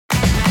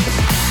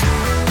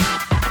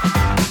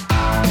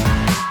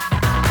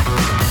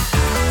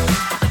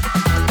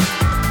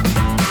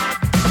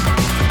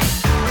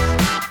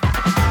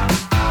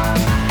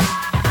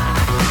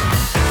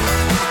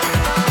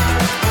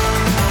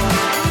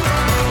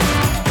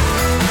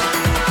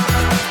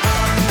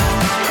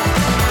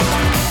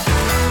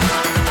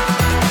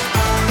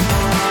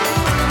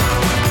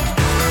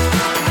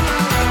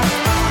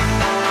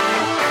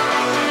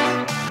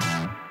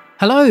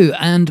Hello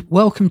and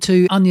welcome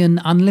to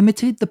Onion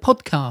Unlimited, the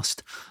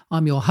podcast.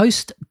 I'm your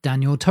host,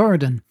 Daniel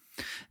Torridon.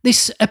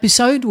 This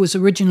episode was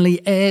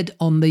originally aired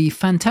on the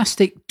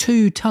fantastic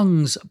Two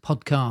Tongues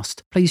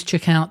podcast. Please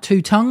check out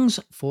Two Tongues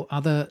for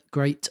other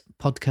great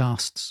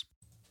podcasts.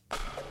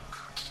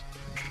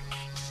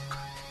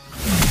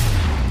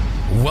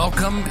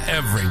 Welcome,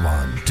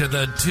 everyone, to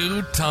the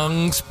Two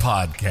Tongues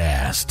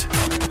podcast.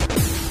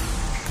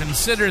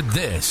 Consider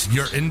this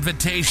your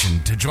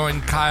invitation to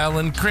join Kyle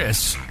and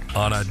Chris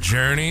on a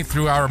journey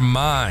through our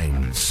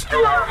minds.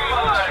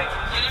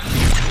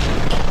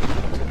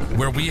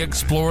 Where we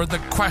explore the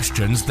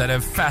questions that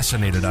have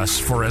fascinated us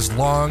for as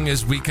long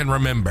as we can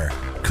remember.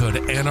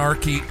 Could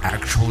anarchy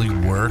actually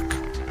work?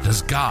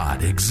 Does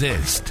God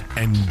exist?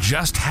 And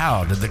just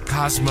how did the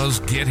cosmos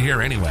get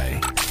here anyway?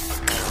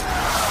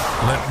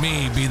 Let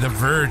me be the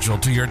Virgil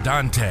to your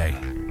Dante,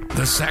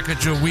 the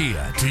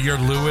Sacagawea to your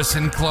Lewis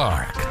and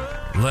Clark.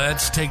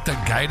 Let's take the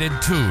guided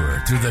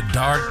tour through the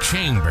dark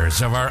chambers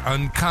of our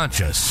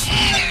unconscious,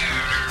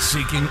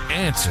 seeking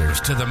answers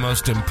to the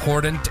most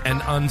important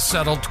and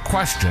unsettled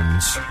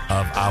questions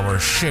of our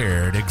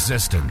shared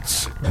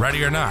existence.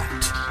 Ready or not,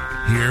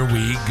 here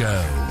we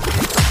go.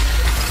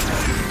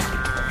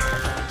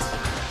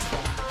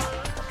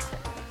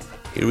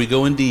 Here we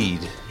go,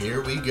 indeed.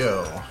 Here we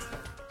go.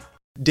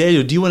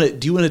 Daniel, do you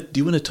want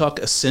to talk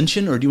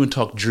ascension or do you want to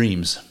talk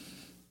dreams?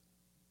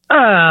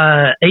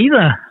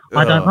 Either.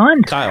 I don't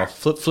mind. Kyle,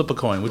 flip a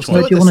coin. Which one?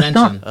 one? Do you want to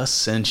start?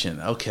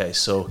 Ascension. Okay,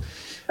 so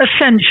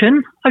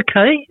Ascension.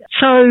 Okay.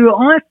 So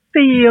I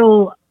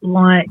feel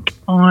like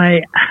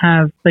I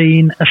have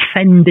been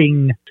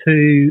ascending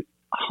to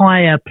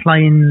higher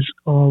planes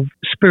of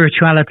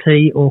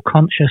spirituality or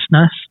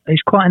consciousness.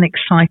 It's quite an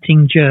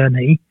exciting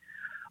journey.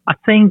 I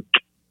think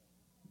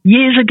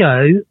years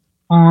ago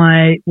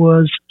I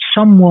was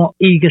somewhat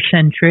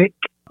egocentric.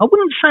 I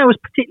wouldn't say I was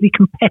particularly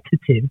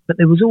competitive, but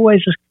there was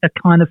always a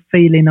kind of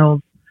feeling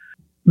of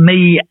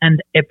me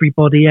and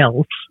everybody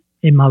else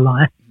in my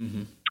life.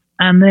 Mm-hmm.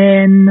 And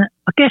then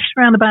I guess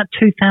around about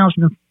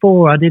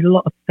 2004, I did a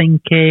lot of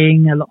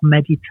thinking, a lot of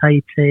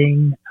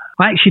meditating.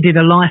 I actually did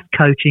a life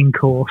coaching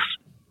course,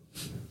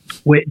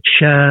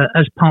 which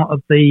as part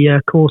of the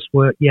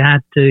coursework, you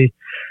had to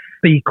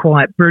be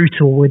quite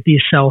brutal with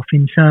yourself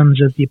in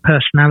terms of your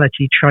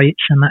personality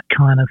traits and that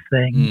kind of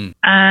thing. Mm.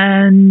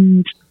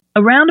 And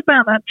around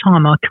about that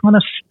time, I kind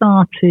of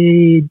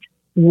started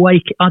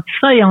I'd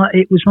say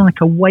it was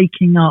like a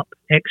waking up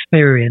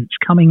experience,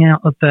 coming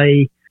out of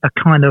a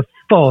kind of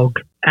fog,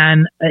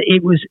 and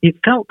it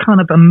felt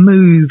kind of a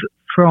move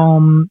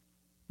from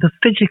the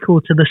physical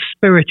to the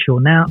spiritual.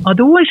 Now, I'd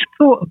always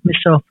thought of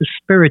myself as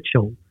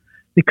spiritual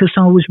because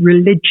I was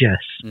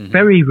religious,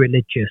 very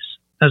religious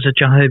as a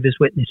Jehovah's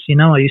Witness. You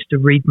know, I used to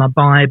read my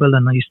Bible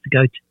and I used to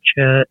go to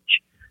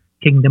church,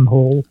 Kingdom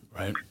Hall.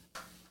 Right.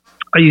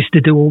 I used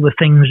to do all the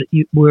things that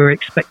you were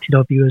expected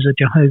of you as a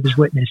Jehovah's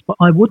Witness, but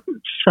I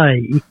wouldn't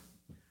say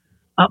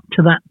up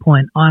to that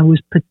point I was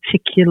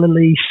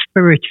particularly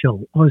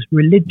spiritual. I was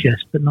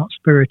religious, but not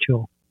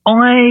spiritual.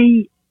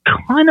 I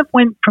kind of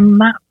went from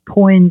that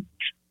point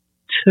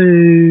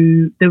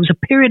to, there was a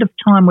period of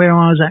time where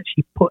I was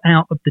actually put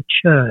out of the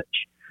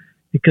church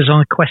because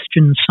I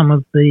questioned some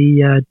of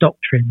the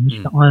doctrines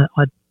that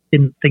I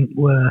didn't think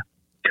were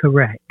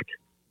correct.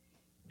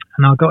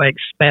 And I got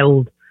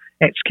expelled,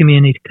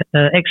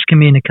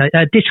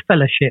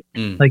 disfellowship,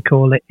 they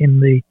call it in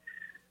the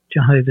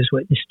Jehovah's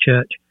Witness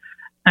Church.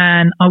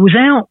 And I was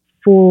out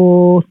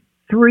for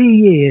 3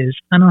 years,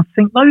 and I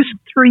think those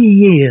 3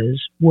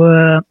 years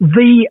were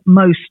the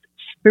most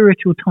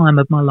spiritual time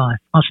of my life.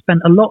 I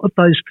spent a lot of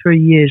those 3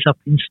 years up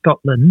in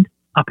Scotland,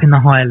 up in the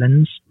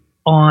Highlands.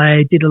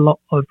 I did a lot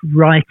of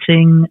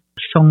writing,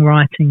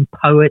 songwriting,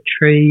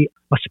 poetry.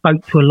 I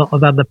spoke to a lot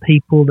of other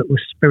people that were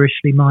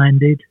spiritually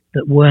minded,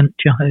 that weren't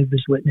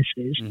Jehovah's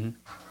Witnesses. Mm-hmm.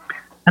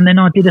 And then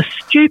I did a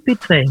stupid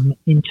thing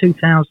in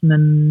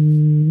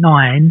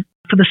 2009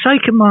 for the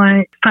sake of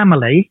my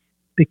family,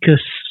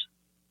 because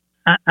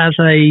as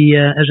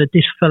a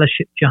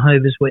disfellowship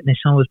Jehovah's Witness,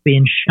 I was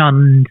being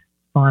shunned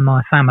by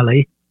my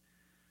family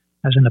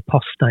as an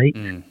apostate.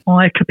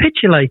 I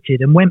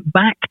capitulated and went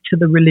back to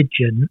the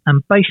religion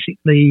and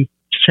basically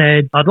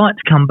said, I'd like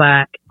to come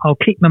back. I'll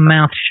keep my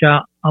mouth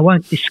shut. I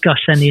won't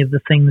discuss any of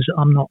the things that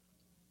I'm not,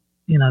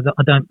 that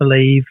I don't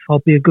believe. I'll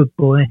be a good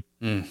boy.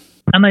 And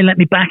they let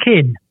me back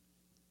in.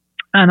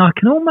 And I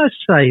can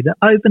almost say that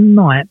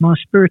overnight, my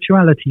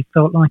spirituality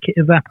felt like it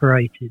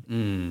evaporated.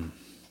 And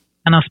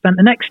I spent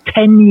the next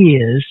 10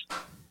 years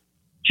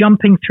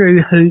jumping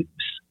through hoops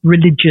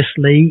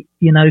religiously,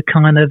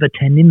 kind of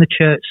attending the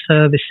church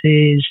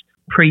services,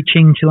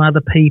 preaching to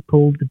other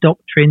people, the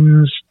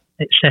doctrines,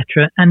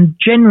 etc., and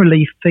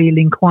generally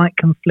feeling quite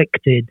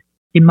conflicted.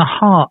 In my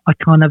heart, I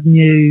kind of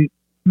knew,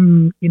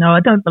 I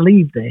don't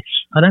believe this.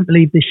 I don't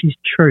believe this is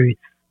truth.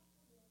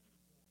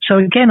 So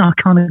again, I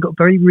kind of got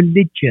very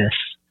religious,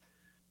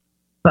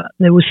 but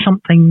there was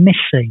something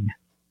missing.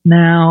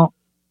 Now,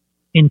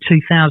 in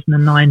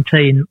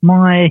 2019,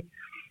 my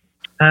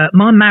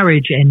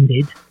marriage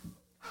ended,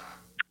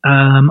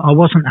 I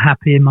wasn't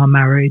happy in my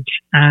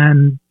marriage,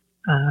 and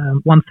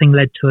one thing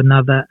led to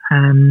another,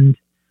 and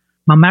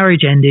my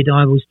marriage ended.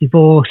 I was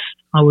divorced.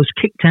 I was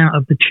kicked out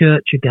of the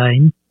church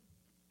again,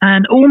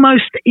 and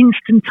almost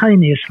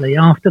instantaneously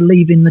after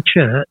leaving the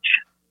church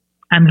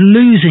and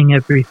losing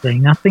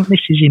everything, I think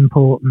this is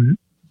important,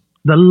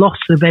 the loss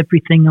of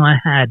everything I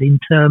had in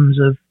terms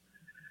of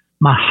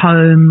my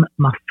home,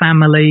 my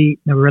family,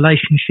 my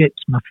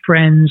relationships, my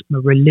friends, my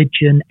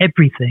religion,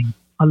 everything.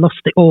 I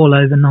lost it all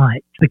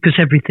overnight because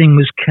everything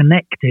was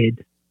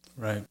connected.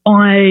 Right.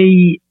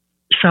 I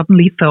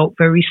suddenly felt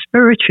very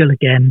spiritual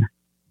again.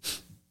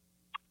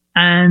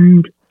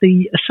 And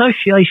the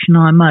association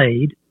I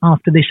made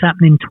after this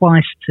happening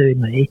twice to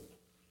me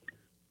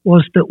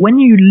was that when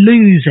you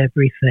lose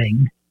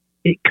everything,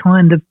 it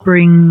kind of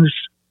brings,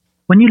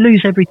 when you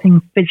lose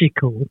everything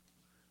physical,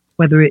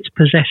 whether it's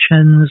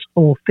possessions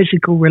or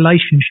physical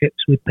relationships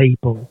with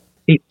people,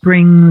 it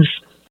brings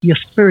your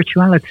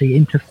spirituality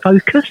into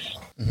focus.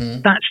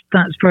 Mm-hmm.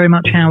 That's very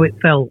much how it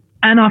felt.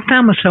 And I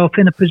found myself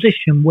in a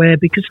position where,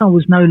 because I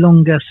was no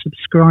longer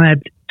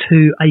subscribed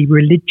to a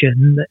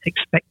religion that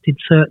expected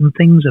certain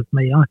things of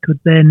me, I could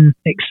then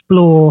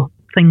explore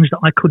things that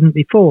I couldn't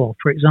before.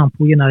 For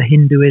example,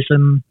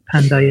 Hinduism,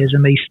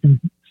 Pandeism,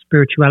 Eastern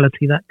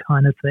spirituality, that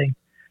kind of thing.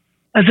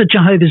 As a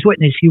Jehovah's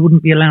Witness, you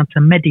wouldn't be allowed to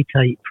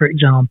meditate, for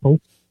example.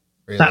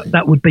 Really?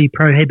 That would be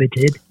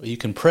prohibited. Well, you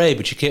can pray,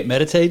 but you can't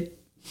meditate?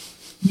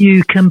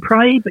 You can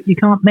pray, but you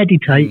can't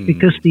meditate,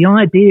 because the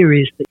idea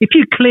is that if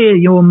you clear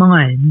your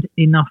mind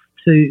enough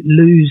to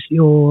lose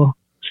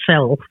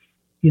yourself,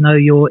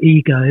 your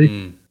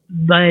ego,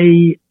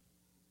 they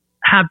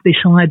have this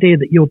idea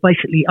that you're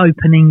basically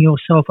opening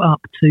yourself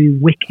up to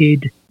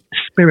wicked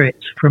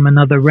spirits from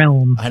another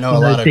realm. I know a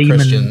lot of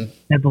Christian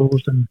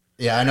devils and...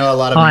 Yeah, I know a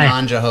lot of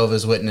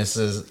non-Jehovah's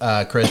Witnesses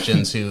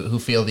Christians who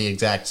feel the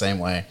exact same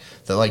way.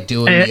 That like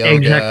doing yoga,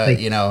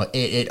 exactly.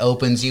 It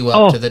opens you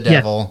up to the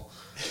devil.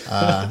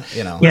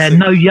 Yeah,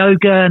 no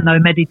yoga, no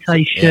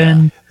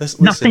meditation,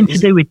 nothing to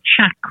do with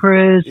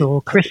chakras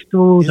or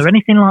crystals or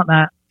anything like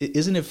that.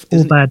 Isn't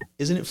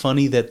it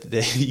funny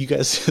that you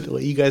guys, the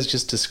way you guys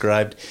just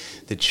described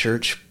the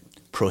church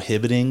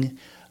prohibiting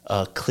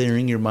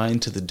clearing your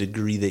mind to the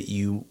degree that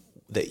you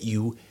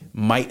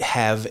might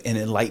have an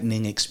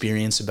enlightening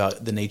experience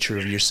about the nature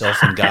of yourself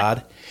and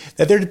God,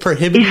 that they're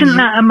prohibiting Isn't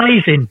that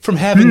amazing? From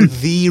having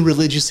the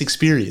religious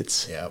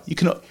experience. Yeah. You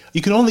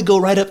can only go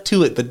right up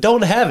to it, but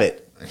don't have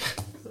it.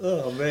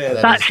 Oh man.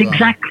 That's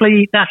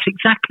exactly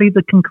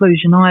the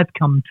conclusion I've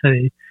come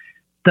to,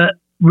 that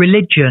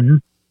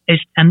religion is,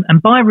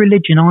 and by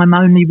religion I'm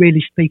only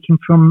really speaking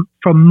from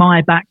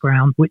my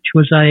background, which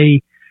was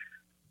a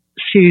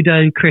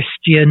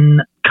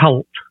pseudo-Christian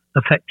cult,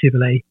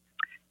 effectively.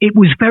 It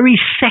was very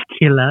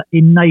secular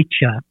in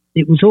nature.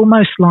 It was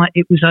almost like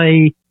it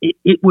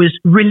was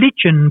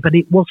religion, but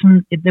it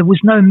wasn't. There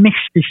was no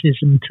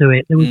mysticism to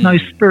it. There was no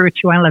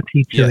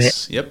spirituality to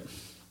it. Yep.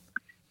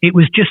 It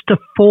was just a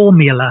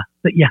formula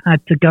that you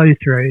had to go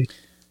through.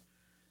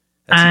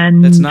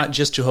 That's not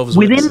just Jehovah's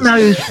Witnesses. Within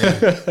those,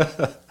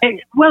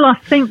 I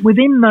think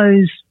within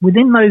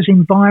those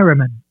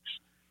environments,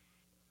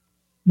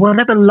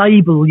 whatever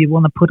label you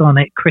want to put on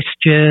it,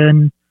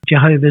 Christian,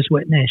 Jehovah's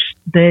Witness,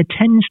 there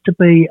tends to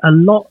be a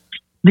lot,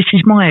 this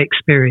is my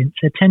experience,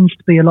 there tends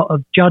to be a lot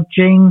of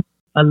judging,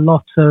 a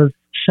lot of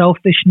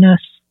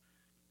selfishness,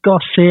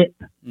 gossip,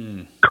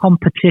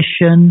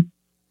 competition.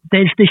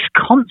 There's this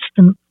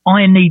constant,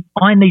 I need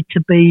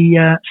to be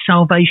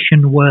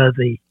salvation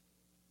worthy.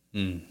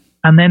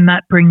 And then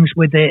that brings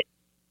with it,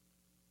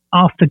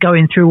 after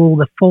going through all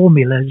the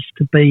formulas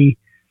to be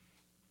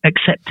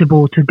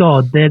acceptable to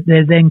God, there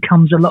then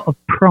comes a lot of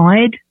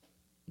pride.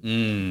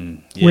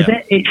 With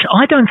it,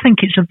 I don't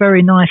think it's a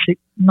very nice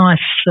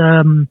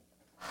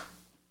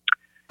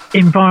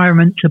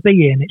environment to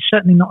be in. It's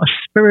certainly not a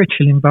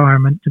spiritual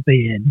environment to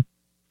be in.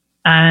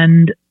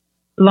 And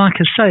like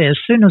I say, as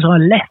soon as I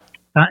left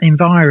that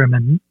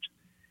environment,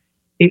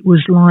 it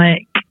was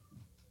like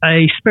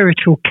a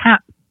spiritual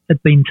cap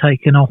had been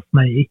taken off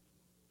me,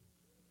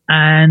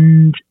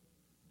 and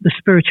the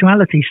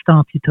spirituality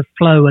started to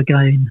flow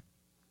again.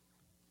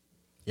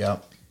 Yeah.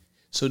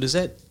 So does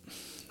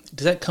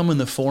that come in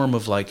the form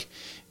of like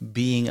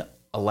being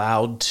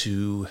allowed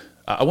to,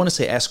 I want to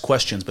say ask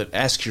questions, but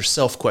ask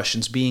yourself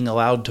questions, being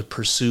allowed to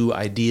pursue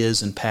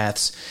ideas and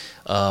paths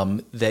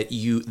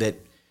that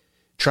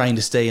trying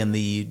to stay in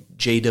the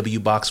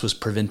JW box was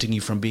preventing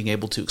you from being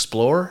able to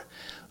explore?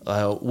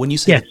 When you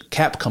say the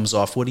cap comes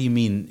off, what do you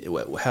mean?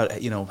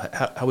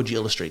 How would you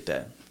illustrate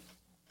that?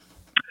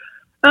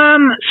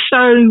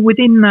 So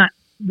within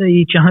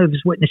the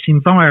Jehovah's Witness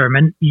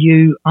environment,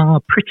 you are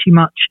pretty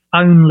much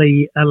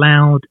only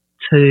allowed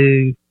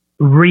to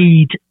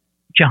read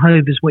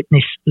Jehovah's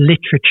Witness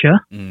literature.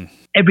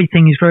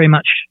 Everything is very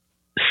much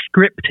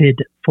scripted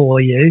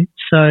for you.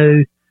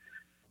 So,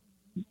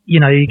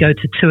 you go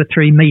to 2 or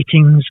 3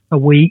 meetings a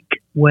week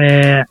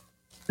where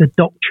the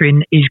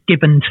doctrine is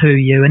given to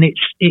you, and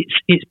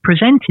it's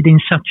presented in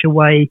such a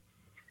way.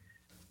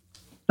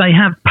 They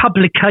have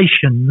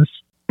publications,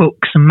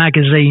 books and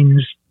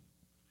magazines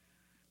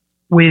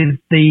with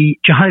the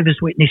Jehovah's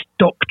Witness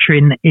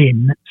doctrine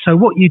in. So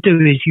what you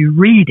do is you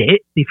read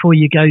it before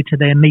you go to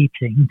their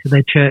meeting, to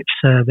their church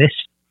service.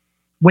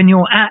 When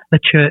you're at the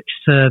church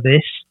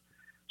service,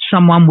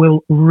 someone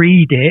will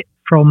read it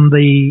from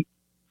the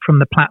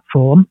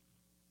platform,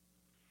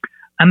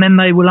 and then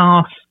they will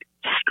ask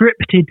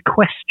scripted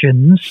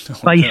questions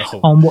based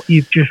on what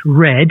you've just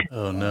read.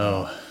 Oh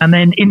no. And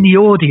then in the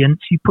audience,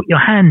 you put your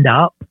hand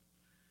up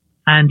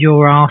and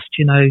you're asked,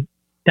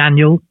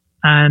 Daniel,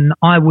 and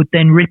I would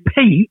then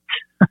repeat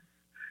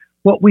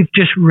what we've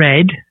just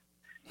read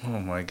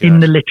in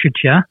the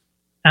literature.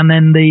 And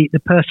then the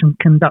person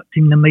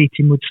conducting the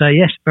meeting would say,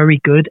 yes, very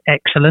good,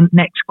 excellent,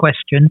 next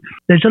question.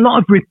 There's a lot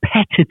of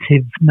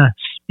repetitiveness.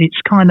 It's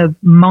kind of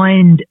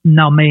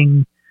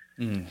mind-numbing.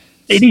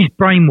 It is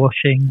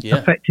brainwashing,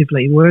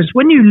 effectively. Whereas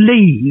when you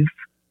leave,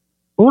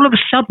 all of a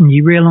sudden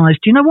you realise,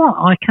 do you know what?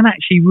 I can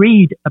actually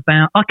read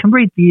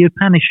the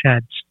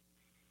Upanishads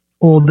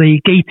or the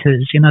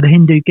Gitas, the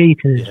Hindu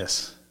Gitas.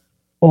 Yes.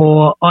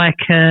 Or I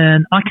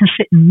can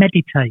sit and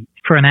meditate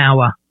for an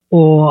hour,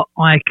 or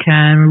I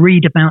can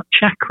read about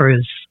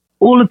chakras.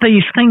 All of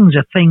these things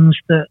are things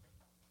that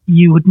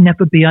you would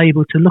never be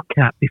able to look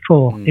at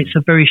before. It's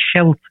a very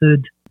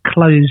sheltered,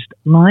 closed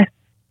life.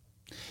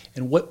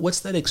 And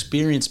what's that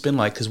experience been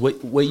like? Because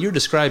what you're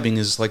describing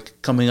is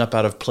like coming up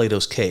out of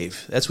Plato's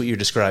cave. That's what you're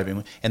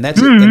describing, and that's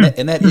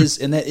and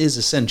that is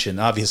ascension.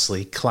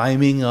 Obviously,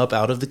 climbing up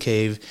out of the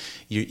cave.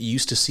 You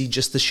used to see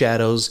just the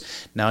shadows.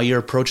 Now you're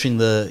approaching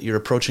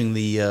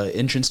the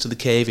entrance to the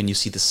cave, and you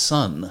see the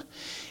sun.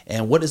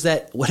 And what is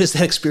that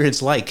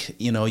experience like?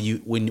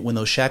 When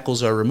those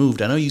shackles are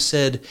removed. I know you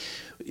said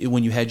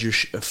when you had your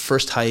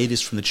first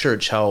hiatus from the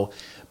church, how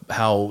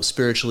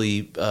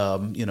spiritually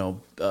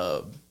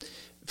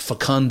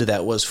fecund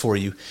that was for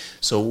you.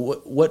 So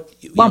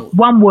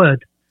one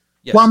word.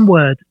 Yes. One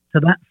word to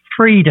that: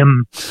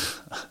 freedom.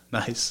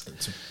 Nice.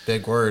 It's a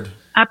big word.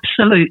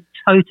 Absolute,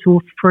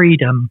 total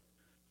freedom.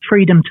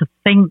 Freedom to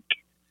think,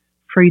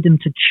 freedom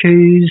to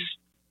choose.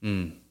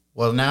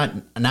 Well,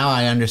 now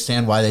I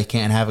understand why they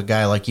can't have a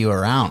guy like you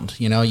around.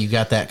 You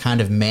got that kind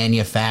of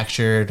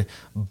manufactured,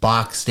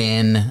 boxed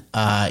in.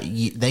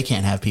 They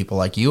can't have people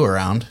like you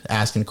around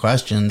asking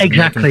questions,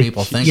 exactly. And making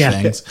people think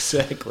things.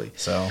 Exactly.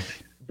 So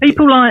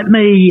people like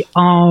me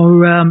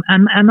are, and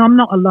I'm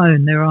not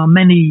alone. There are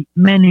many,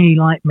 many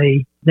like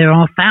me. There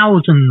are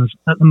thousands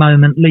at the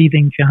moment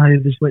leaving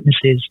Jehovah's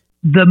Witnesses.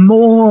 The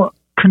more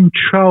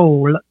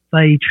control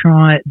they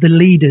try, the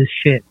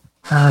leadership.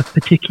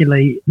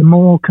 Particularly, the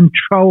more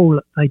control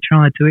they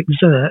try to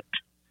exert,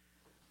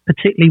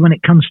 particularly when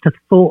it comes to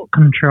thought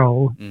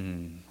control,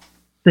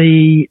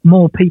 the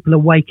more people are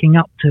waking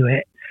up to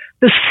it.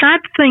 The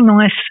sad thing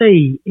I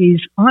see is,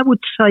 I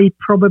would say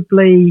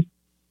probably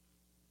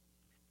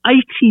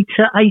 80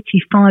 to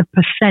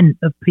 85%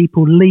 of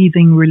people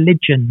leaving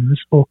religions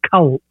or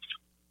cults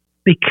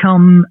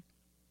become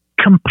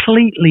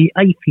completely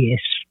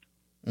atheist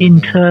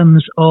in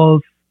terms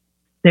of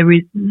there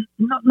is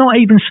not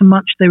even so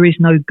much there is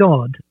no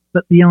God,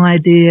 but the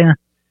idea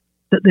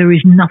that there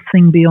is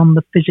nothing beyond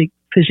the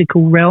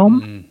physical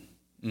realm.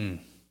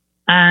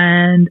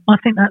 And I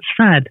think that's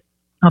sad.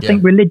 I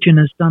think religion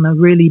has done a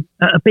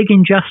big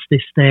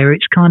injustice there.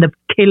 It's kind of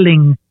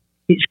killing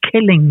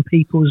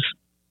people's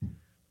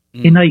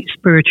innate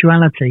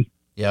spirituality.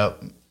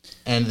 Yep.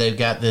 And they've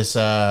got this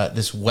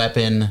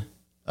weapon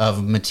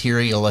of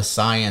materialist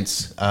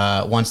science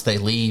once they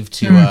leave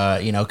to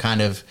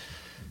kind of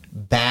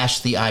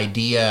bash the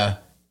idea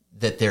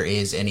that there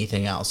is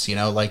anything else.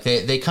 Like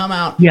they come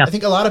out. I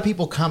think a lot of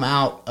people come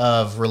out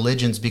of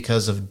religions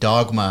because of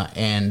dogma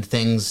and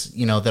things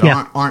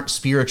that aren't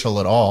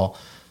spiritual at all,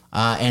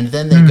 and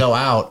then they go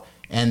out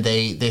and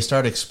they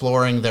start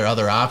exploring their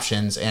other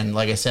options, and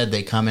like I said,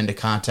 they come into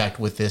contact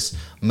with this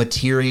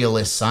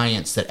materialist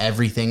science that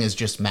everything is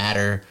just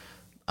matter.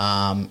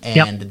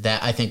 That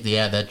I think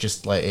that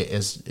just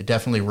it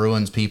definitely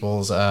ruins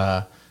people's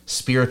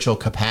spiritual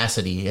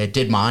capacity. It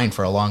did mine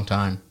for a long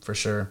time, for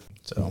sure.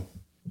 So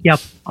yep,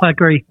 I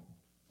agree.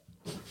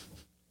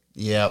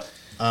 Yep.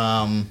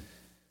 I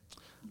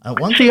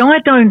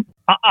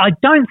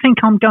don't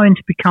think I'm going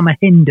to become a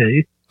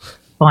Hindu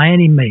by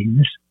any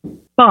means,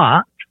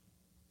 but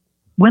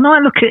when I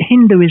look at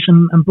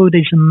Hinduism and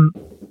Buddhism,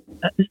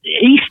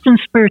 Eastern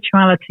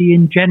spirituality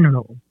in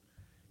general,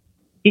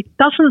 it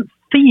doesn't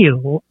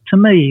feel to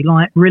me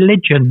like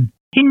religion.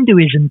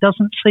 Hinduism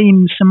doesn't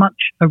seem so much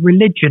a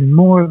religion,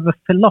 more of a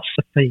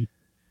philosophy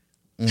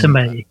to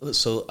me.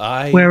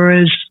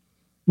 Whereas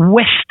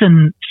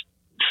Western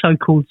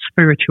so-called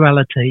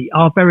spirituality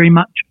are very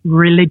much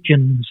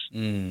religions.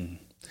 I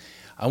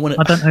don't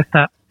know if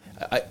that...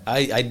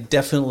 I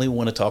definitely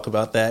want to talk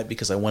about that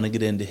because I want to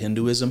get into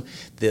Hinduism.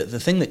 The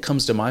thing that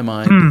comes to my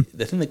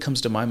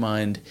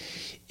mind,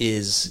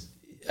 is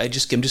I'm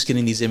just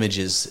getting these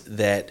images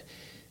that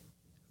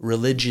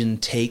religion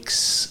takes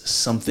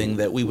something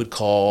that we would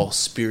call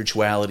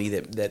spirituality,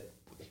 that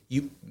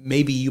you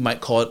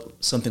might call it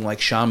something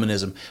like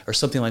shamanism, or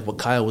something like what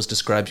Kyle was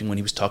describing when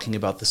he was talking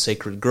about the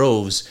sacred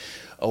groves,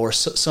 or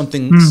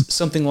something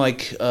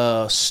like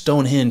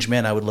Stonehenge.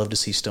 Man, I would love to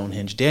see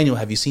Stonehenge. Daniel,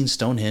 have you seen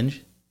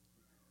Stonehenge?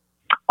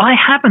 I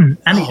haven't,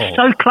 and it's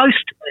so close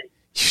to me.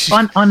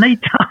 I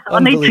need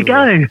to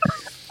go.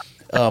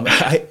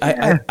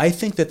 I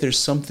think that there's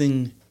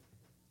something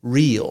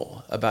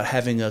real about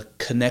having a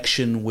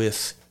connection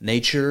with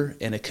nature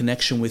and a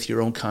connection with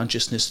your own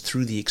consciousness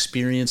through the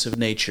experience of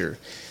nature.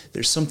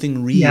 There's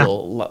something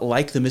real,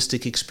 like the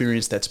mystic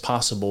experience, that's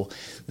possible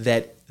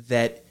that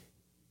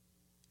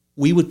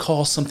we would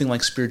call something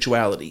like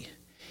spirituality,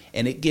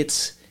 and it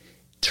gets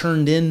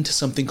turned into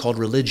something called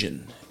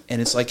religion. And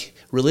it's like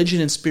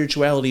religion and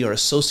spirituality are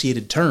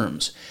associated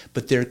terms,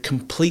 but they're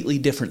completely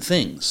different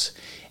things.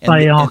 And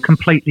they are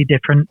completely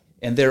different.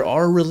 And there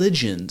are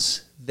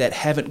religions that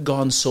haven't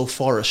gone so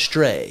far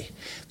astray,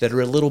 that are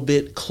a little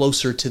bit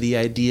closer to the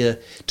idea,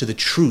 to the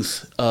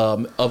truth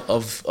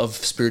of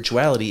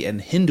spirituality,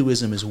 and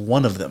Hinduism is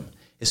one of them,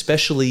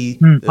 especially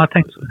I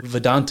think so.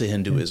 Vedanta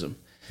Hinduism.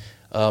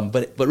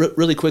 But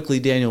really quickly,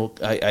 Daniel,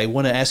 I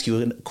want to ask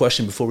you a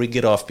question before we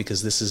get off,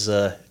 because this is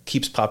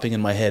keeps popping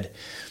in my head.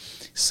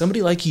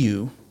 Somebody like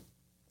you,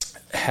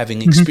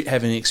 having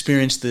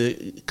experienced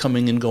the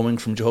coming and going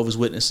from Jehovah's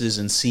Witnesses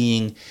and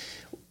seeing,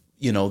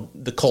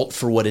 the cult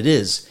for what it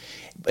is,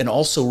 and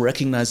also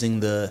recognizing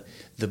the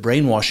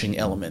brainwashing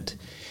element,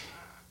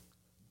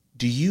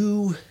 are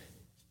you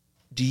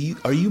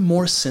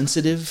more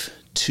sensitive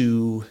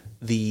to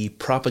the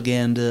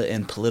propaganda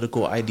and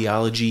political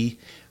ideology?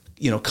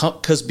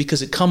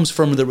 Because it comes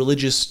from the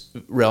religious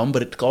realm,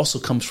 but it also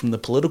comes from the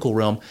political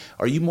realm.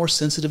 Are you more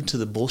sensitive to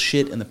the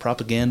bullshit and the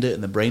propaganda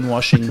and the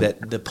brainwashing,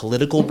 the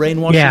political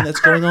brainwashing that's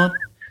going on?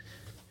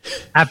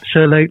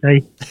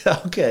 Absolutely.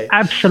 Okay.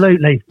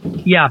 Absolutely.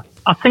 Yeah.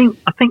 I think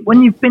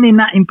when you've been in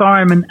that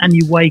environment and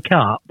you wake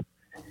up,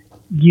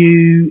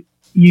 you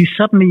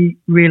suddenly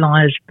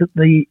realize that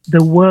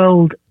the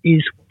world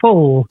is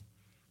full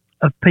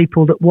of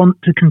people that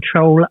want to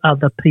control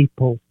other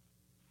people.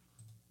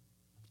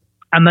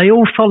 And they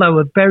all follow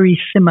a very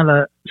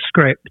similar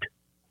script.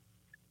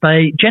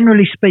 They,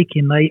 generally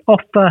speaking, they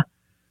offer,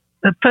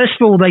 first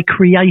of all, they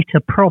create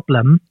a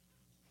problem,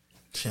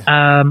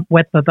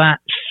 whether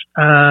that's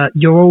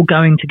you're all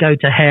going to go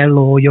to hell,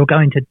 or you're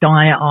going to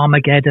die at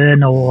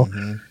Armageddon, or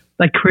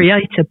they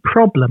create a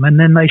problem and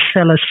then they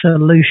sell a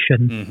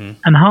solution.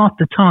 And half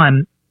the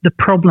time, the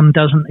problem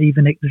doesn't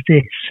even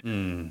exist.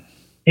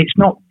 It's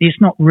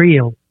not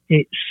real.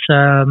 It's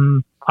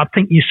I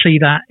think you see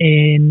that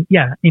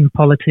in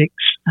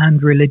politics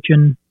and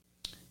religion.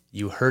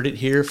 You heard it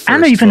here first,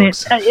 and even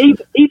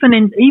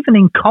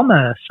in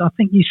commerce. I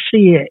think you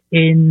see it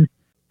in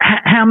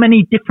how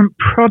many different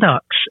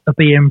products are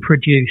being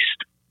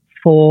produced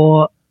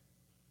for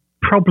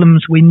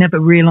problems we never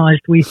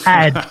realized we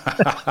had.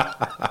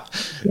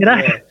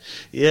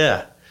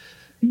 Yeah.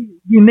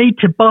 You need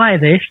to buy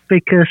this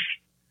because,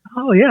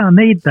 I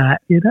need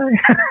that,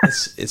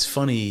 It's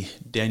funny,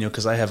 Daniel,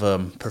 because I have a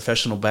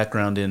professional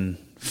background in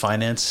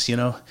finance,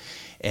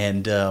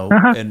 and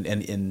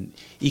in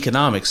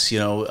economics,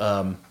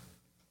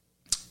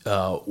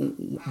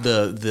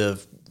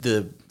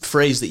 the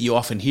phrase that you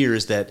often hear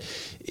is that,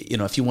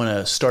 if you want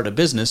to start a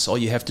business, all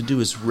you have to do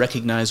is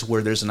recognize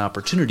where there's an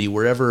opportunity.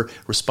 Wherever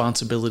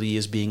responsibility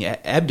is being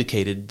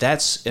abdicated,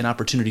 that's an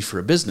opportunity for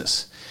a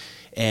business.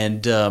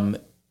 And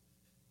that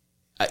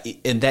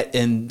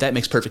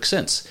makes perfect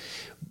sense.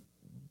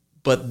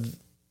 But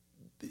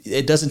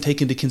it doesn't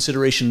take into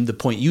consideration the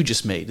point you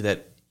just made,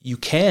 that you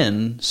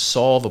can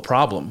solve a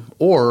problem,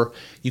 or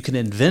you can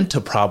invent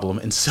a problem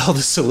and sell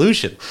the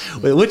solution.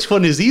 Which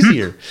one is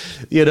easier?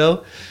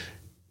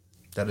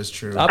 That is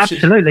true.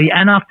 Absolutely.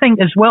 And I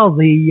think as well,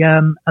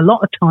 a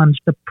lot of times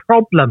the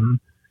problem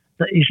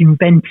that is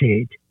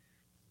invented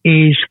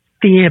is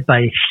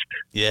fear-based.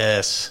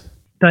 Yes.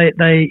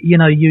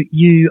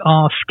 You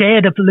are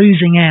scared of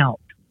losing out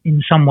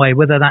in some way,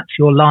 whether that's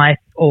your life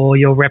or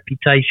your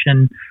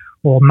reputation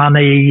or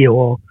money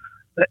or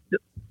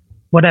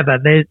whatever.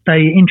 They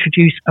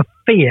introduce a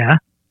fear,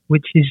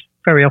 which is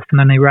very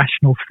often an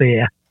irrational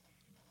fear,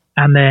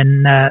 and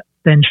then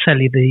sell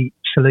you the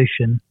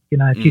solution.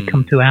 If you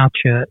come to our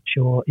church,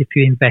 or if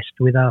you invest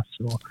with us,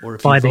 or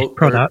buy this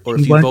product,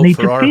 you won't need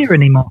to fear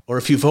anymore. Or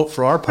if you vote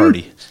for our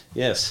party,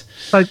 yes.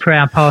 Vote for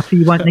our party,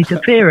 you won't need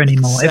to fear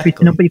anymore. Exactly.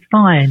 Everything will be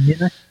fine,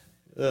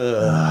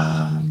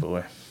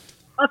 Boy.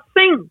 I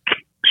think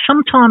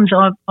sometimes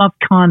I've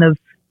kind of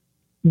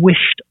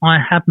wished I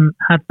hadn't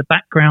had the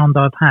background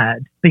I've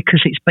had,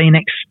 because it's been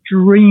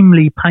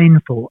extremely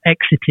painful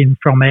exiting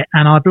from it,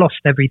 and I've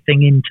lost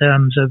everything in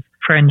terms of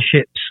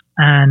friendships,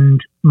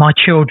 and my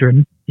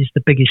children is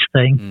the biggest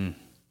thing.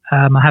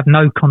 I have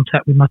no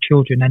contact with my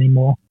children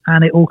anymore,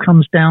 and it all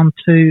comes down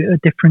to a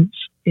difference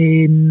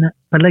in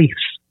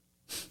beliefs,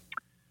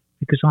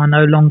 because I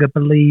no longer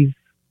believe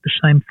the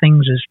same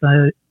things as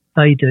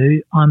they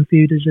do. I'm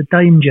viewed as a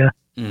danger.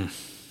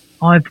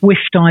 I've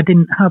wished I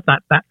didn't have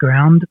that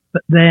background,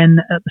 but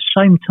then at the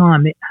same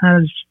time, it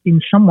has in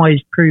some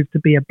ways proved to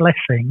be a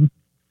blessing,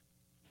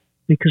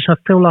 because I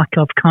feel like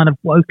I've kind of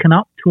woken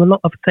up to a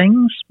lot of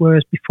things,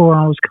 whereas before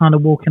I was kind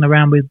of walking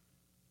around with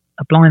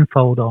a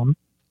blindfold on.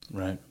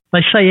 Right.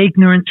 They say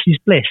ignorance is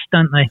bliss,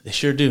 don't they? They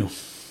sure do.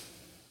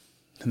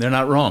 And they're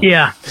not wrong.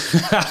 Yeah.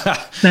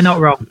 They're not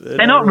wrong.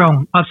 They're not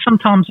wrong. I've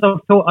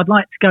thought I'd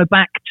like to go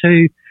back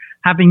to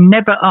having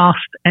never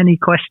asked any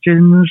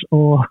questions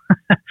or,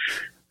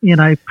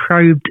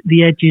 probed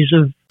the edges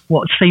of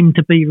what seemed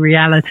to be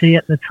reality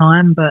at the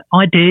time, but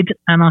I did,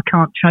 and I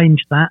can't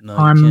change that. No,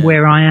 I'm can't.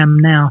 where I am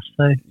now,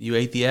 so. You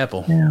ate the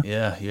apple.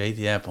 Yeah, you ate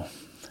the apple.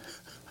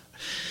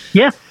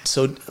 Yeah.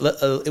 So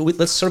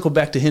let's circle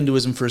back to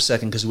Hinduism for a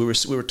second, because we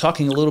were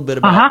talking a little bit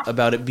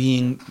about it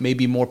being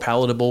maybe more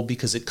palatable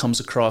because it comes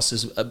across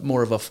as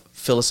more of a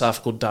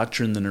philosophical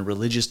doctrine than a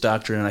religious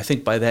doctrine, and I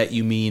think by that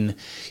you mean,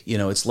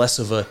 it's less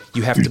of a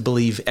you have to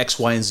believe X,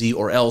 Y, and Z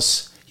or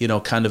else,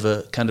 kind of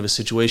a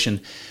situation.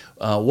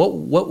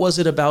 What was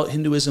it about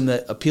Hinduism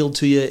that appealed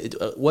to you?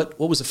 What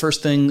was the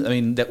first thing? I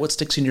mean, what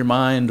sticks in your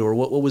mind, or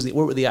what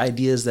were the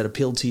ideas that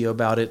appealed to you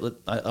about it?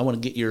 I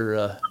want to get your.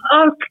 Okay.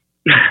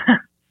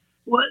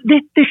 Well,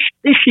 this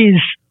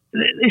is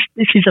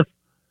a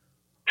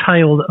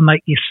tale that will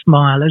make you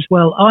smile as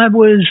well. I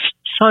was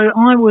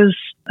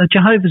a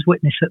Jehovah's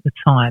Witness at the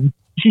time.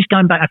 This is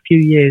going back a few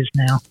years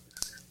now.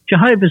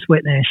 Jehovah's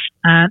Witness,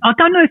 and I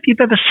don't know if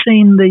you've ever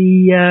seen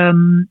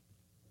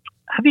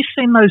have you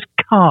seen those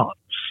carts,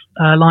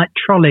 like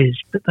trolleys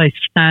that they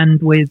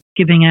stand with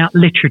giving out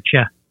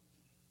literature?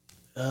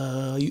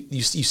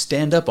 You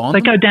stand up on They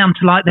them? go down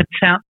to like the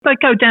town. They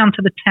go down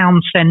to the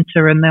town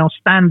centre and they'll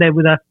stand there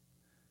with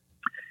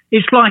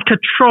it's like a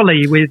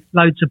trolley with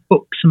loads of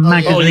books and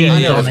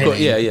magazines on it.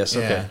 Yeah, yes,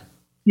 okay.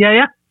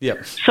 Yeah.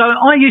 Yep. So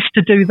I used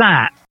to do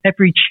that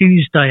every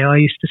Tuesday. I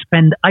used to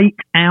spend 8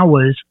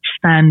 hours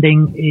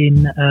standing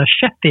in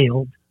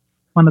Sheffield,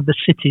 one of the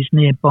cities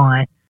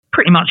nearby.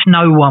 Pretty much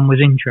no one was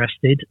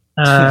interested.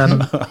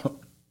 But,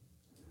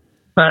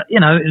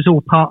 it was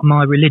all part of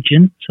my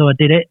religion, so I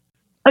did it.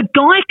 A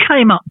guy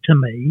came up to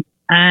me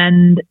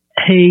and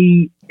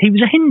he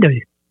was a Hindu.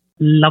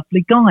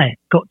 Lovely guy.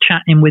 Got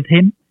chatting with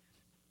him.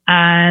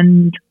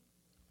 And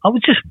I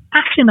was just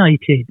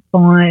fascinated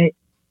by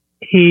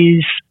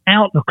his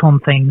outlook on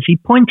things. He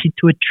pointed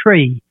to a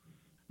tree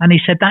and he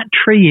said, that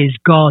tree is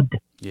God.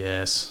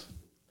 Yes.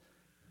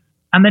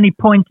 And then he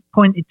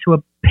pointed to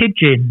a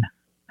pigeon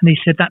and he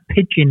said, that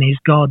pigeon is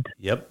God.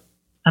 Yep.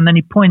 And then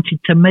he pointed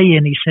to me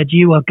and he said,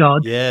 you are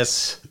God.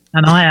 Yes.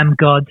 And I am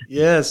God.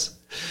 Yes.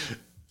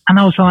 And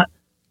I was like,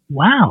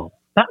 wow,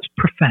 that's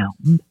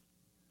profound.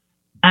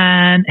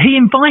 And he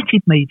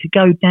invited me to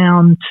go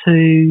down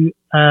to,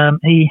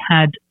 he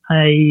had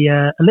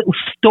a little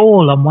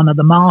stall on one of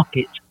the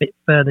markets a bit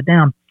further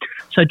down.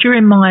 So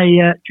during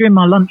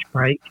my lunch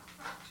break,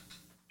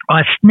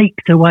 I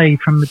sneaked away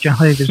from the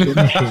Jehovah's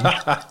Witnesses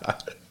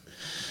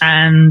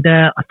and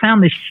I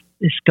found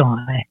this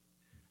guy,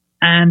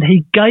 and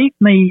he gave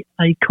me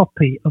a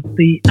copy of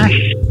the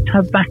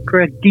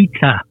Ashtavakra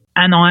Gita,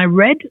 and I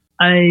read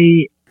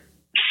a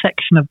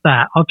section of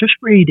that. I'll just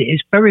read it.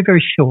 It's very,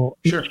 very short.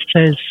 Sure.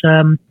 It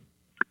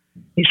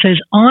says,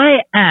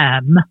 I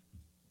am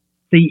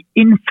the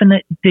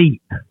infinite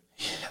deep,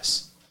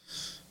 Yes.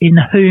 in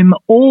whom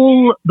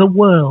all the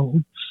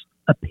worlds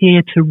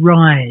appear to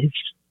rise,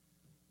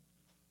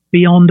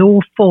 beyond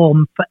all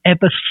form,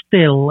 forever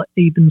still,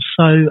 even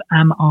so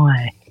am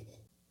I.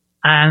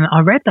 And I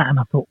read that and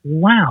I thought,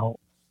 wow,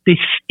 this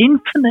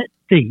infinite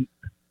deep,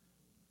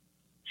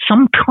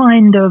 some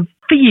kind of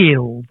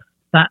field,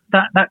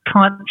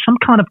 some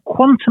kind of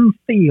quantum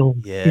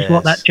field is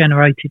what that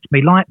generated to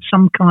me, like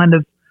some kind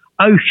of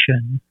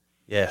ocean.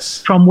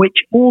 Yes. From which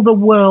all the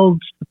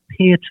worlds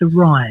appear to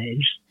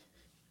rise,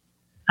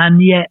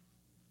 and yet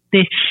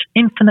this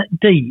infinite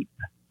deep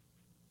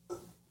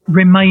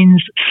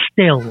remains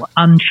still,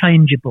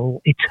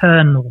 unchangeable,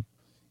 eternal.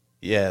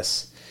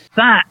 Yes.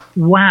 That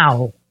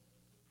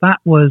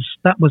was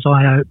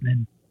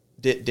eye-opening.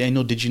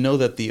 Daniel, did you know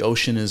that the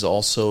ocean is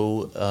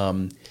also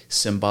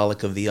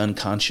symbolic of the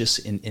unconscious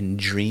in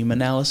dream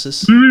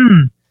analysis?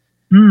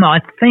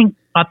 I think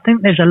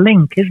there's a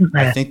link, isn't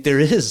there? I think there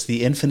is.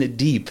 The infinite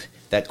deep.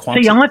 That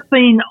quantum. See, I've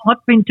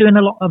been doing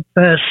a lot of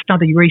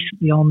study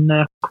recently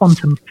on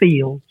quantum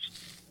fields,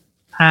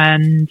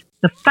 and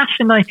the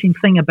fascinating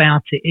thing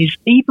about it is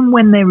even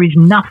when there is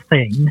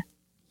nothing.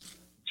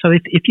 So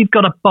if you've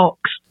got a box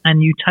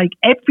and you take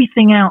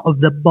everything out of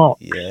the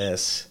box,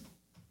 yes,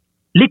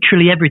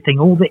 literally everything,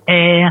 all the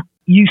air,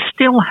 you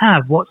still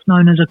have what's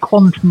known as a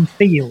quantum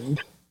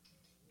field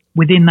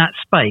within that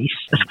space.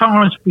 As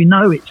far as we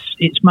know,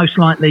 it's most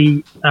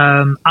likely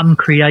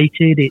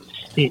uncreated.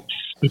 It's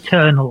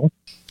eternal.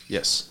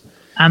 Yes.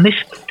 And this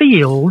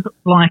field,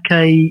 like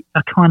a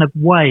kind of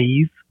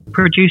wave,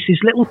 produces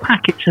little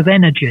packets of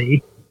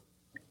energy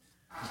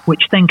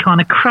which then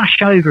kind of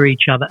crash over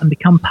each other and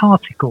become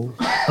particles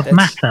of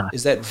matter.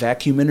 Is that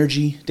vacuum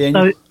energy,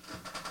 Daniel? So,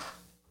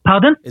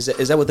 pardon? Is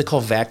that what they call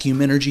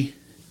vacuum energy?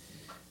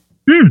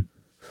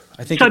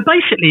 I think so.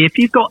 Basically, if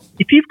you've got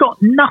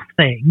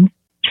nothing,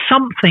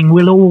 something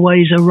will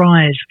always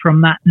arise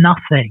from that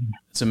nothing.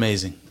 It's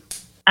amazing.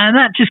 And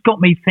that just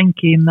got me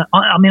thinking that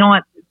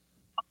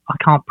I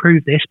can't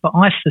prove this, but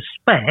I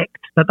suspect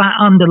that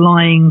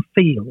underlying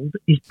field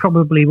is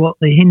probably what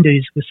the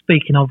Hindus were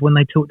speaking of when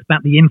they talked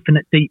about the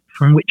infinite deep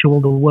from which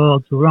all the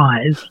worlds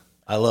arise.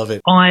 I love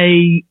it.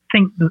 I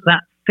think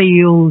that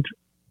field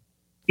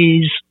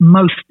is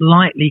most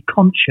likely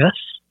conscious,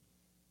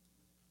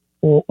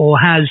 or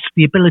has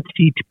the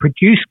ability to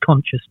produce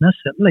consciousness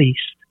at least,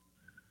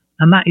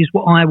 and that is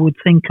what I would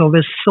think of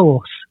as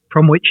source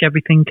from which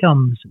everything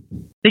comes.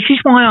 This is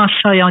why I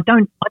say I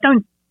don't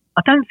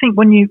think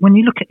when you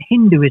look at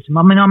Hinduism,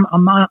 I mean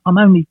I'm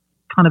only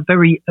kind of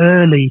very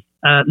early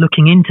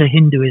looking into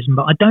Hinduism,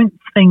 but I don't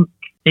think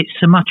it's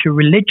so much a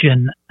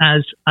religion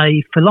as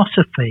a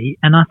philosophy,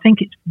 and I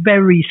think it's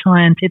very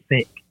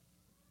scientific.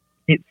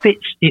 It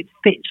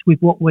fits with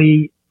what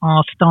we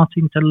are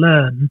starting to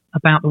learn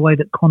about the way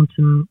that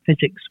quantum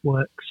physics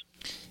works.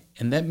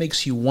 And that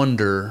makes you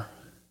wonder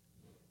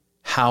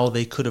how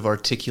they could have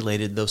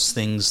articulated those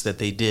things that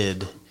they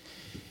did.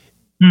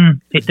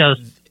 It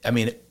does. I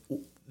mean,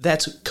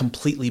 that's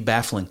completely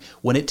baffling.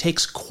 When it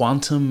takes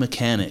quantum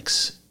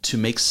mechanics to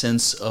make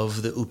sense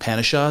of the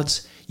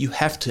Upanishads, you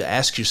have to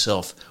ask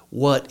yourself,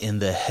 what in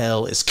the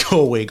hell is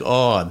going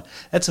on?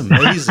 That's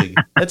amazing.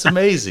 That's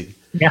amazing.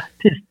 Yeah,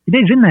 it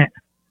is, isn't it?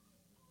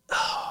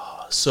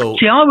 So,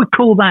 see, I would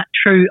call that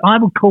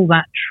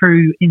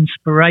true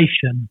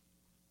inspiration.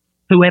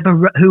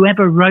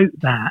 Whoever wrote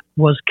that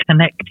was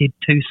connected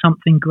to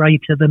something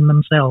greater than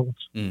themselves.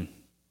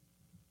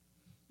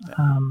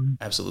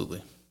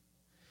 Absolutely.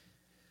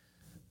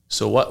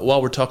 So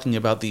while we're talking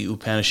about the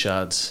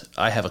Upanishads,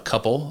 I have a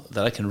couple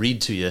that I can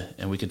read to you,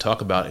 and we can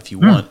talk about if you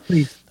want.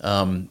 Please.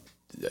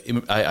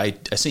 I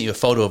sent you a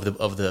photo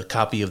of the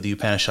copy of the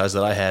Upanishads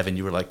that I have, and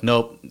you were like,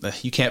 nope,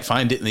 you can't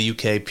find it in the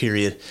UK,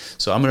 period.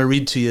 So I'm going to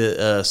read to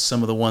you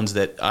some of the ones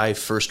that I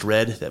first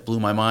read that blew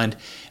my mind.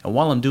 And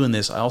while I'm doing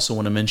this, I also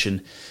want to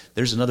mention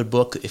there's another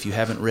book, if you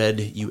haven't read,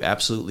 you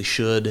absolutely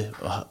should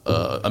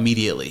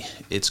immediately.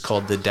 It's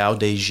called the Tao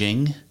Te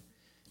Ching.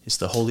 It's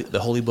the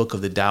holy book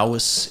of the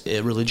Taoist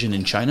religion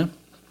in China.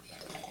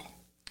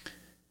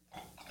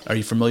 Are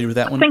you familiar with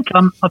that one?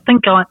 I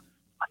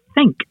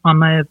think I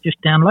may have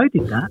just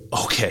downloaded that.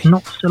 Okay.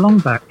 Not so long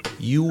back.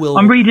 You will.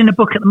 I'm reading a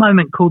book at the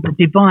moment called The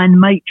Divine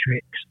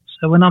Matrix.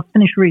 So when I've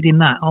finished reading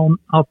that,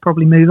 I'll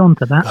probably move on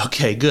to that.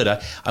 Okay, good.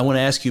 I want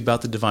to ask you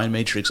about the Divine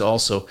Matrix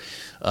also.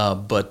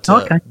 But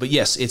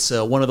yes, it's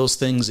one of those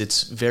things.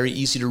 It's very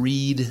easy to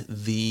read.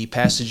 The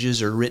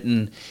passages are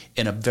written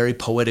in a very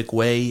poetic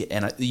way,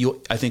 and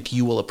I think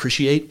you will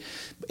appreciate.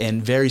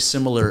 And very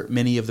similar.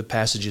 Many of the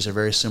passages are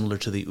very similar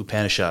to the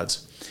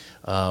Upanishads.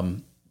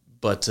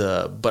 But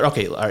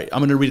okay, all right. I'm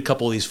going to read a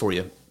couple of these for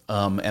you.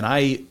 And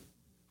I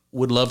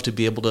would love to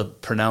be able to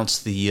pronounce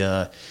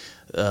the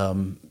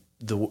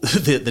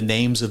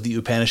names of the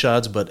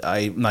Upanishads, but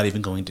I'm not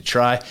even going to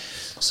try.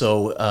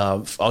 So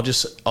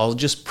I'll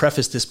just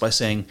preface this by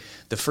saying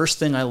the first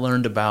thing I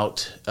learned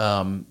about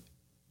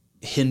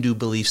Hindu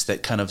beliefs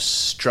that kind of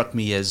struck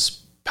me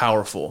as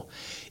powerful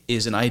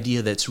is an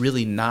idea that's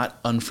really not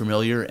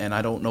unfamiliar, and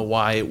I don't know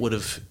why it would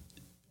have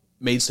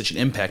made such an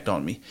impact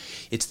on me.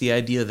 It's the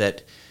idea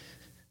that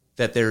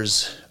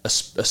there's a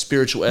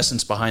spiritual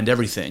essence behind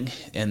everything,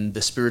 and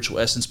the spiritual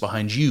essence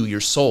behind you,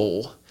 your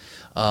soul,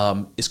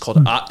 is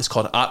called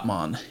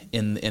Atman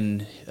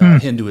in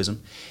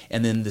Hinduism,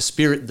 and then the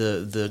spirit,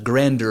 the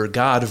grander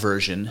God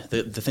version,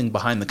 the thing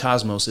behind the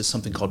cosmos is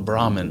something called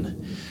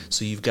Brahman.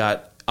 So you've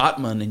got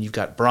Atman and you've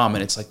got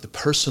Brahman. It's like the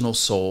personal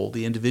soul,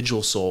 the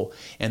individual soul,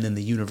 and then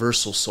the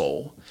universal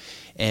soul.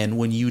 And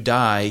when you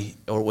die,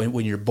 or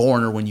when you're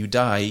born, or when you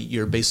die,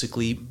 you're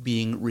basically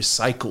being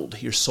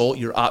recycled. Your soul,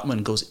 your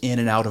Atman, goes in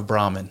and out of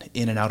Brahman,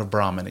 in and out of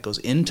Brahman. It goes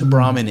into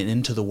Brahman and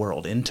into the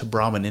world, into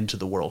Brahman, into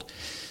the world,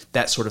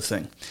 that sort of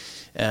thing.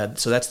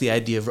 So that's the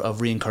idea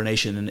of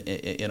reincarnation,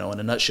 in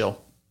a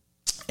nutshell.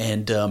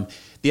 And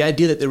the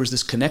idea that there was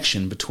this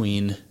connection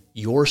between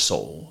your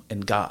soul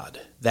and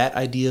God, that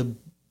idea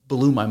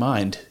blew my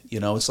mind.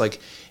 It's like,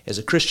 as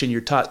a Christian,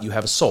 you're taught you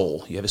have a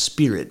soul, you have a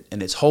spirit,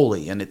 and it's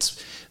holy, and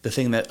it's the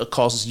thing that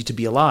causes you to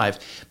be alive.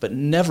 But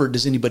never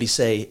does anybody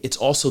say it's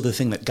also the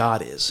thing that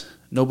God is.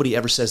 Nobody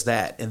ever says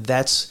that, and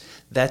that's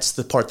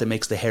the part that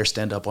makes the hair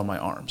stand up on my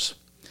arms.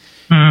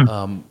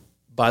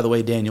 By the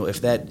way, Daniel, if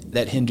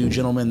that Hindu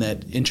gentleman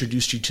that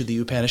introduced you to the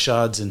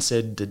Upanishads and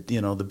said that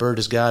the bird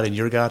is God and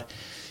you're God,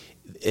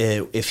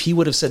 if he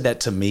would have said that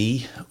to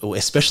me,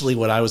 especially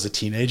when I was a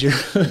teenager,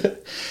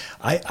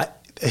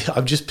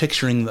 I'm just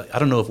picturing. I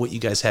don't know what you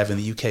guys have in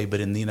the UK, but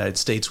in the United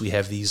States, we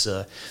have these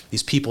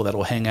people that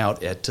will hang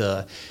out at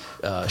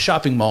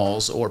shopping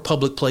malls or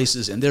public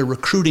places, and they're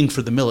recruiting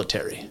for the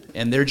military.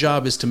 And their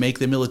job is to make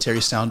the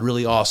military sound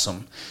really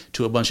awesome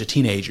to a bunch of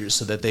teenagers,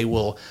 so that they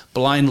will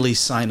blindly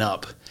sign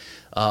up.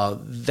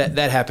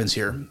 That happens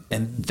here,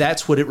 and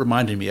that's what it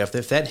reminded me of.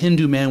 If that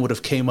Hindu man would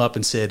have came up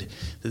and said,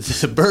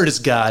 "The bird is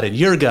God and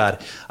you're God,"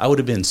 I would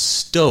have been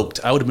stoked.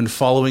 I would have been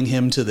following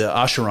him to the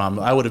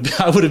ashram. I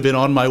would have been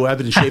on my way. I've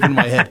been shaving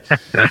my head.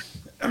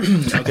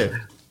 Okay,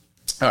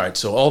 all right.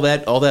 So all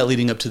that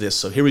leading up to this.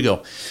 So here we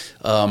go.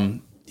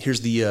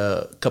 Here's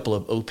the couple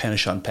of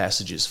Upanishad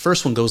passages.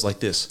 First one goes like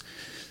this.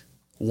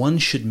 One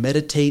should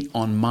meditate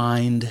on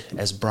mind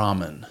as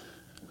Brahman.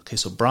 Okay,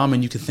 so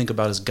Brahman you can think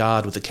about as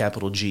God with a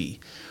capital G.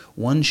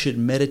 One should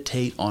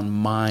meditate on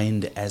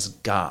mind as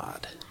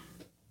God.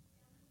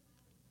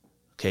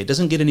 Okay, it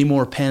doesn't get any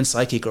more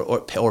panpsychic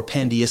or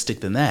pandeistic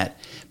than that.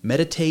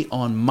 Meditate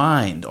on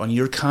mind, on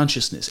your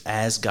consciousness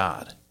as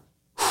God.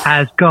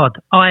 As God.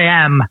 I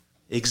am.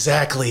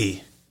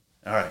 Exactly.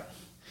 All right.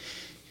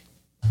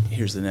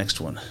 Here's the next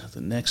one.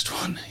 The next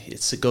one,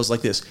 it goes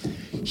like this.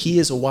 He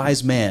is a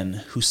wise man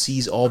who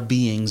sees all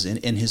beings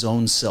in his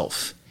own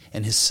self,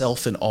 and his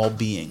self in all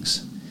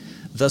beings,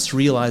 thus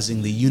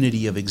realizing the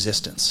unity of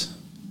existence.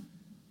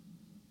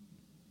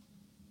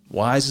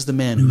 Wise is the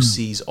man who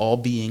sees all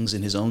beings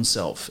in his own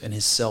self, and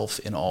his self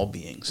in all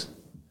beings.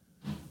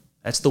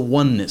 That's the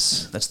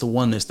oneness. That's the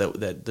oneness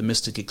that the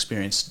mystic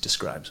experience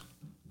describes.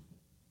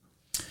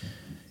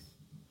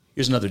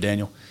 Here's another,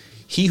 Daniel.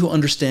 He who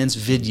understands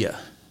vidya,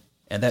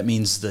 and that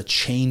means the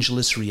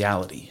changeless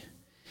reality,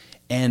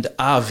 and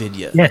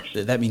avidya, yes.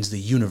 that means the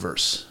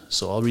universe.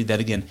 So I'll read that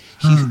again.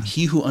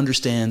 He who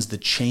understands the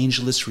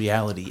changeless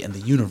reality and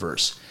the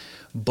universe,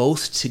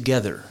 both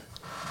together,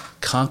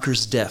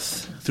 conquers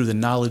death through the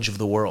knowledge of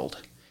the world,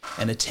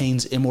 and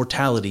attains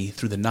immortality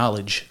through the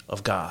knowledge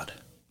of God.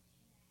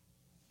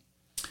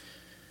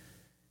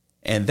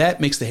 And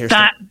that makes the hair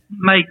stand.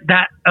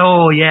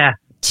 Oh yeah.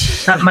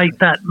 That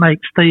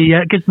makes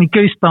gives me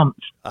goosebumps.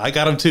 I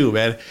got them too,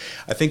 man.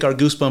 I think our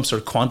goosebumps are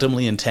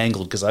quantumly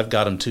entangled because I've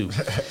got them too.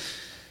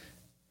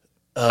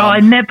 I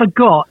never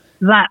got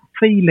that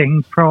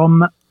feeling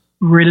from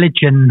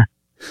religion.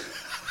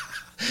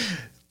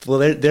 Well,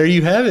 there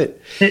you have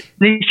it. This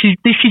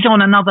is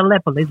on another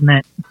level, isn't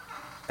it?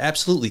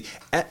 Absolutely.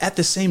 At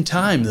the same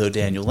time, though,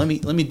 Daniel, let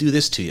me do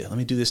this to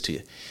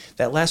you.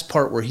 That last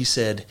part where he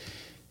said,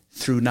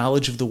 through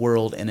knowledge of the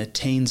world and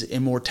attains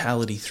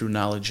immortality through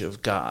knowledge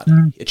of God.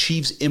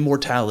 Achieves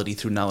immortality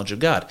through knowledge of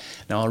God.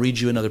 Now I'll read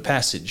you another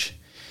passage.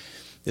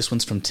 This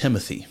one's from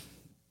Timothy.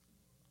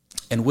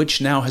 And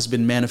which now has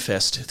been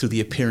manifest through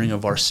the appearing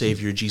of our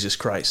Savior Jesus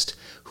Christ,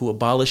 who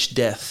abolished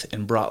death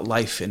and brought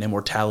life and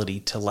immortality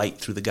to light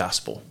through the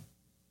gospel.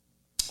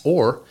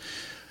 Or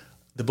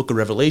the book of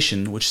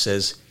Revelation, which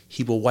says,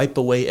 he will wipe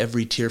away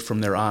every tear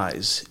from their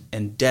eyes,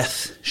 and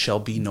death shall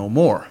be no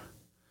more.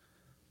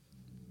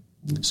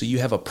 So you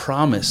have a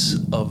promise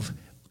of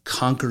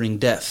conquering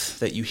death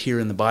that you hear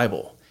in the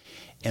Bible.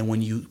 And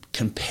when you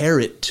compare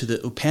it to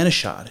the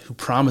Upanishad, who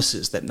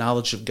promises that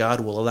knowledge of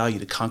God will allow you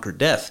to conquer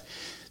death,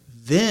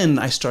 then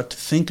I start to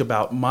think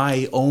about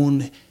my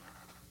own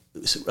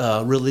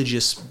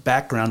religious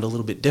background a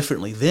little bit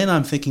differently. Then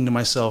I'm thinking to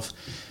myself,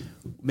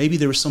 maybe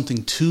there was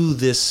something to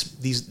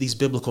these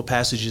biblical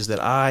passages that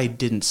I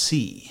didn't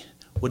see.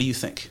 What do you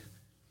think?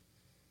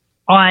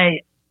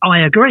 I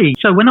agree.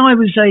 So when I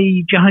was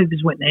a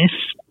Jehovah's Witness,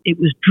 it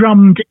was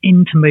drummed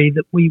into me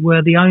that we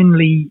were the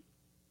only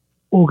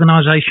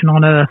organisation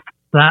on earth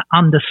that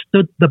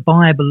understood the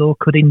Bible or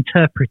could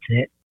interpret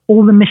it.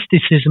 All the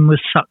mysticism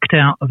was sucked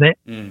out of it.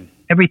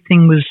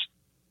 Everything was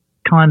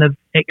kind of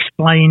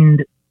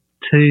explained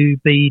to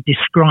be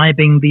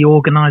describing the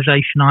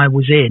organisation I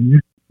was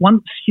in.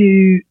 Once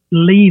you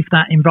leave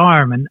that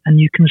environment and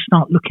you can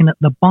start looking at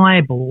the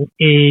Bible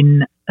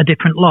in a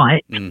different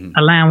light,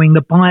 allowing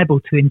the Bible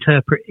to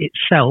interpret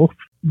itself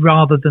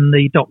rather than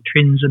the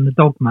doctrines and the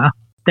dogma,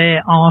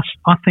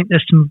 I think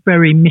there's some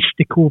very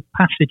mystical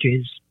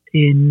passages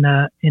in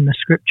the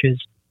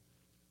scriptures.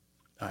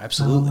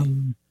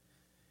 Absolutely.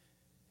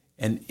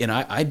 And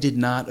I did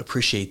not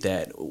appreciate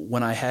that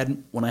when I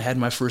had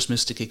my first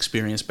mystic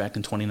experience back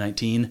in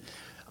 2019.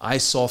 I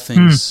saw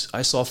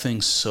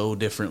things so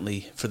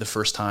differently for the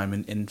first time.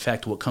 And in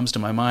fact, what comes to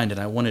my mind,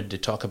 and I wanted to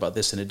talk about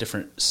this in a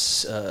different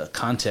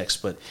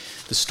context, but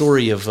the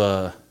story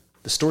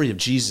of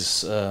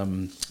Jesus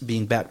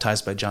being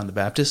baptized by John the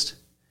Baptist.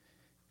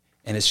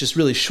 And it's just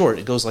really short.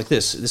 It goes like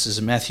this. This is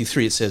in Matthew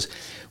 3. It says,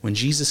 when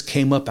Jesus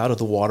came up out of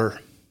the water,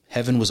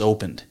 heaven was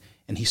opened,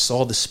 and he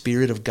saw the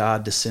Spirit of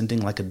God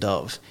descending like a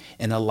dove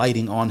and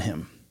alighting on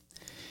him.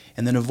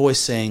 And then a voice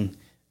saying,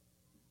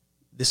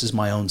 this is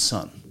my own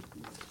son.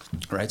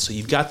 All right, so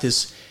you've got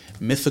this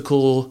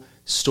mythical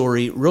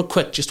story, real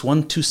quick, just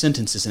 1-2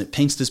 sentences, and it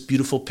paints this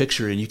beautiful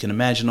picture, and you can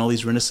imagine all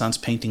these Renaissance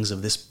paintings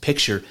of this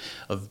picture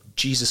of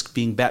Jesus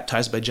being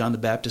baptized by John the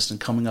Baptist and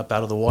coming up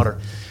out of the water.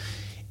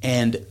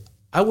 And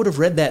I would have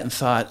read that and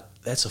thought,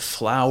 that's a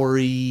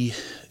flowery,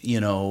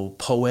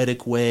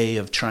 poetic way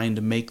of trying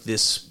to make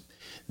this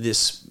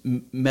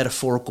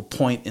metaphorical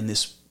point in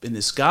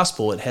this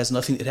gospel. It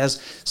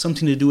has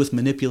something to do with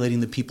manipulating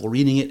the people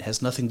reading it. It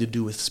has nothing to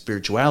do with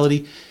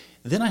spirituality.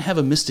 Then I have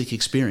a mystic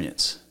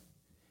experience,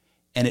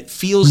 and it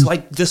feels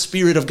like the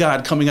Spirit of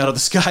God coming out of the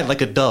sky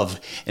like a dove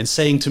and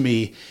saying to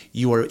me,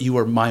 you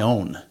are my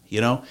own,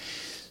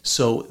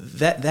 So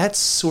that's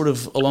sort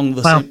of along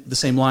the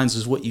same lines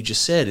as what you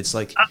just said. It's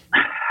like,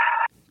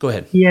 go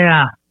ahead.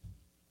 Yeah.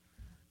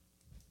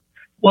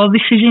 Well,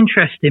 this is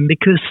interesting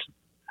because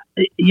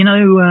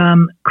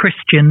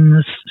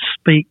Christians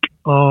speak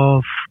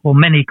of, or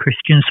many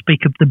Christians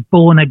speak of the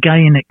born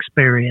again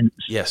experience.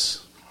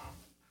 Yes.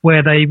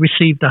 Where they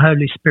receive the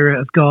Holy Spirit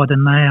of God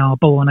and they are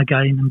born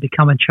again and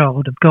become a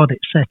child of God,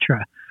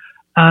 etc.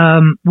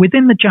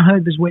 Within the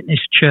Jehovah's Witness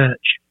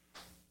Church,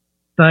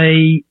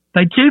 they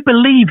do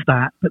believe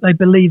that, but they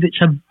believe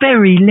it's a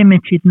very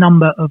limited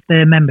number of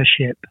their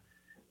membership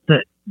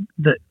that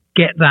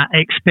get that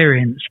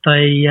experience.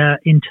 They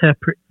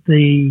interpret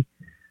the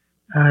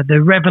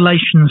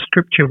Revelation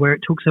scripture where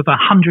it talks of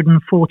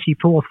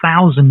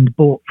 144,000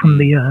 bought from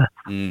the earth.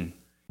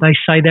 They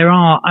say there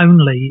are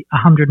only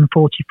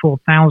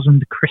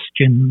 144,000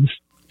 Christians.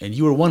 And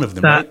you were one of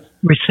them, that right?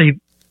 receive.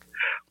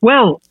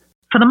 Well,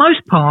 for the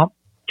most part,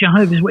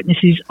 Jehovah's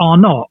Witnesses are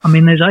not. I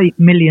mean, there's 8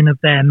 million of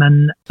them,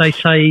 and they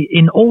say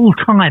in all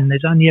time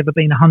there's only ever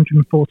been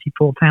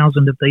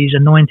 144,000 of these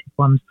anointed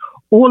ones.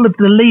 All of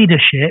the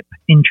leadership,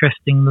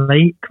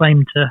 interestingly,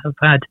 claim to have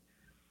had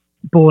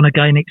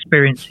born-again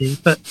experiences,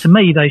 but to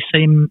me they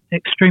seem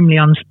extremely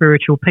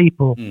unspiritual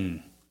people.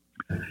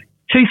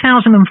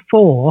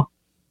 2004,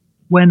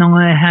 when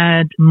I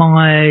had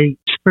my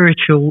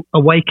spiritual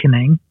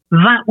awakening,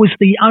 that was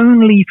the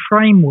only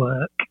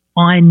framework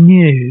I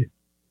knew.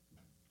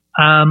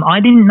 I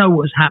didn't know what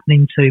was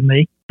happening to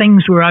me.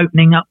 Things were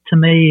opening up to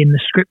me in the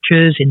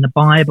scriptures, in the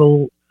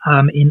Bible,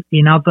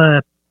 in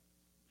other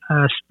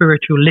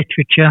spiritual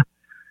literature,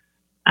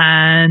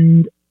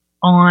 and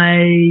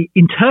I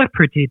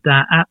interpreted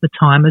that at the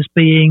time as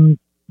being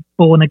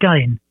born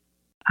again,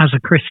 as a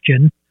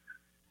Christian,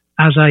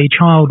 as a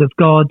child of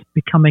God,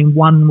 becoming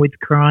one with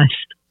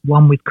Christ,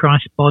 one with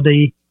Christ's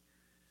body,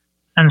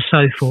 and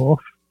so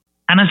forth.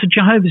 And as a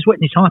Jehovah's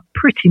Witness, I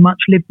pretty much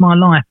lived my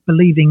life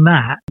believing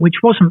that,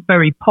 which wasn't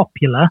very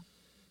popular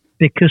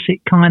because it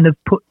kind of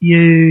put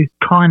you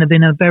kind of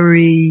in a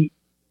very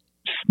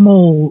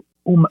small,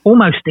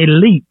 almost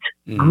elite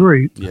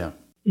group. Yeah.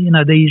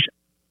 These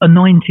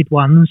anointed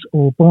ones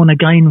or born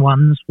again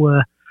ones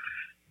were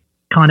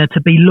kind of to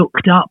be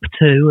looked up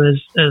to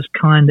as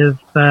kind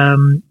of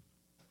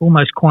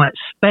almost quite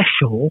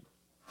special.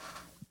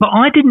 But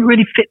I didn't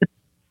really fit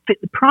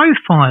the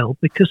profile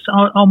because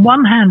on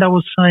one hand I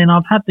was saying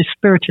I've had this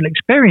spiritual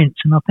experience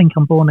and I think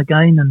I'm born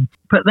again,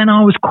 but then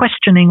I was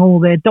questioning all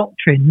their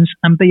doctrines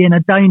and being a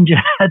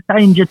danger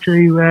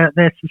to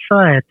their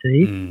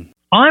society.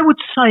 I would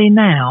say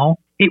now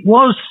it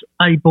was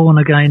a born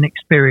again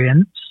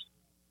experience,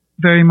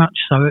 very much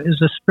so. It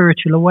was a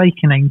spiritual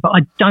awakening, but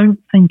I don't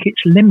think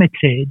it's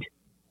limited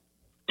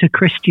to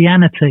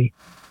Christianity.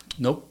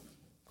 Nope.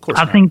 Of course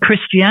I not. think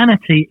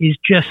Christianity is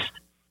just,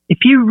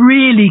 if you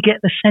really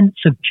get the sense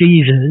of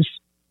Jesus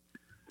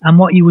and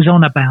what he was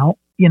on about,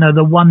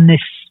 the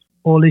oneness,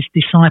 all his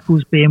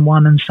disciples being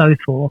one and so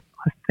forth,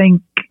 I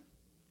think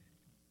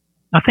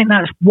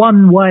that's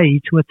one way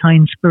to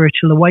attain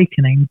spiritual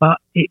awakening, but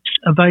it's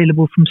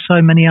available from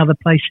so many other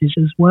places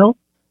as well.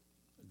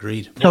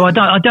 Agreed. So I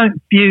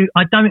don't view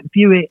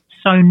it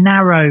so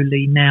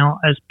narrowly now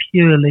as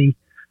purely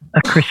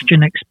a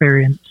Christian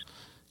experience.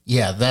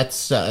 Yeah,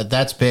 that's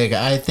big.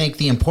 I think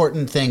the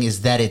important thing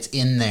is that it's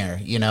in there.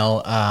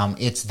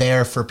 It's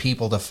there for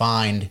people to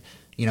find.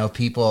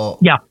 People.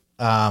 Yeah.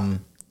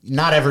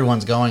 Not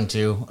everyone's going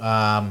to,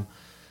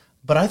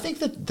 but I think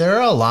that there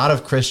are a lot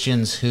of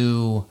Christians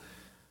who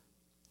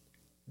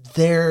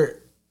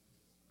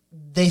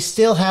they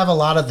still have a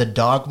lot of the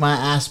dogma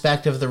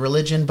aspect of the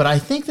religion, but I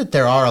think that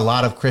there are a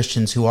lot of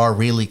Christians who are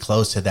really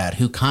close to that,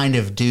 who kind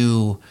of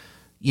do,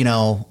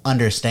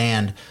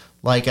 understand.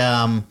 Like,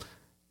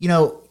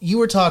 you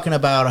were talking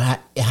about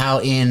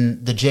how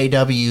in the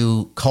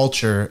JW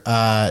culture,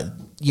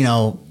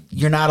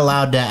 you're not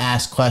allowed to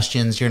ask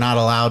questions. You're not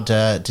allowed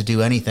to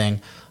do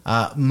anything.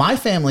 My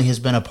family has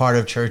been a part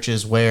of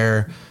churches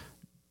where,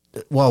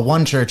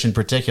 one church in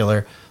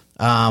particular,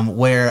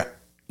 where,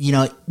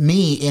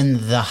 me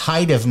in the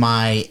height of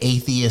my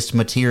atheist,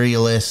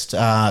 materialist,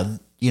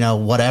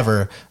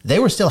 whatever, they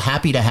were still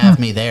happy to have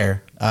me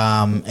there.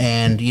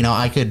 And,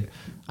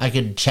 I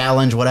could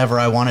challenge whatever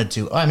I wanted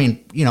to. I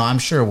mean, I'm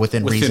sure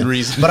within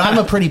reason. But I'm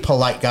a pretty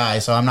polite guy,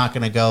 so I'm not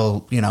going to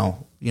go, you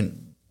know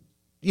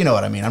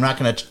what I mean. I'm not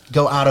going to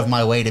go out of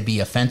my way to be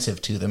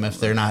offensive to them if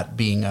they're not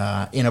being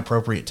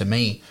inappropriate to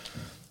me.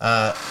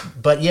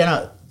 But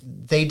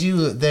they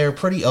do. They're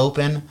pretty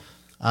open,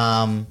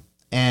 and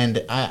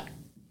I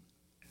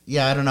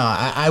don't know.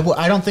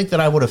 I don't think that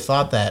I would have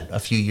thought that a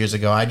few years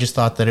ago. I just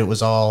thought that it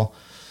was all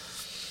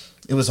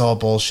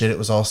bullshit. It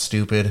was all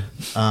stupid.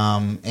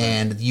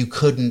 And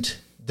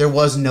there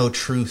was no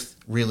truth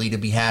really to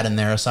be had in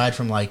there aside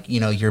from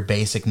your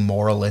basic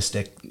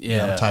moralistic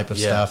type of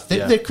stuff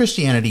that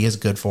Christianity is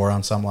good for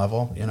on some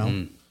level,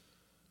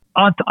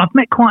 I've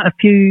met quite a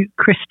few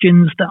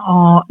Christians that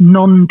are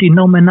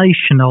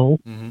non-denominational.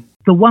 Mm-hmm.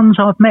 The ones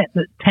I've met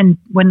that tend,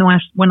 when I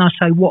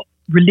say, what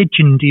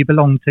religion do you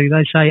belong to?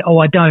 They say, oh,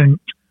 I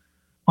don't.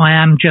 I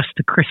am just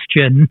a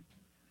Christian.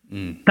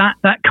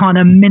 That kind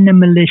of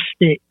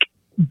minimalistic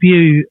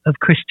view of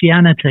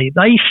Christianity,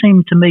 they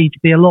seem to me to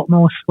be a lot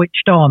more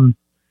switched on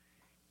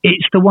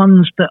it's the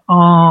ones that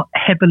are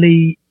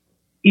heavily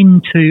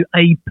into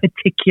a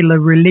particular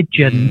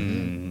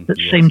religion that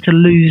seem to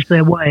lose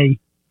their way.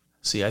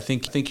 See, I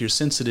think you're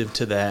sensitive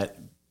to that.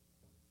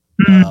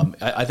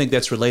 I think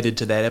that's related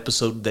to that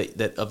episode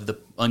that of the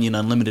Onion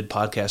Unlimited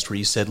podcast where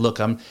you said, "Look,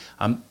 I'm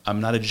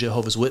not a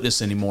Jehovah's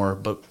Witness anymore,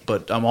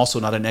 but I'm also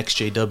not an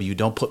XJW.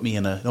 Don't put me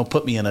in a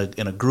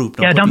group.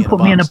 Don't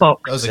put me in a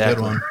box." That was a good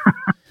one.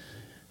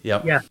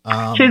 Yep. Yeah.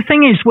 So the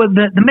thing is,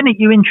 the minute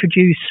you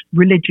introduce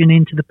religion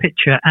into the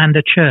picture and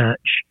a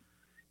church,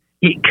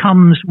 it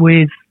comes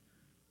with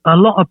a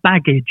lot of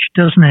baggage,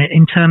 doesn't it,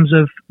 in terms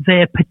of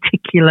their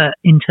particular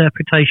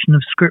interpretation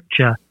of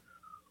Scripture,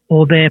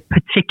 or their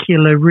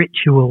particular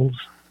rituals,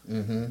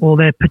 or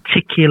their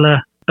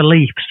particular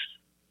beliefs.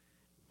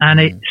 And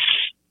I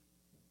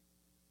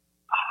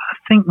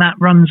think that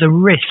runs a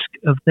risk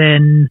of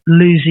then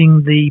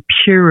losing the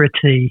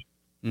purity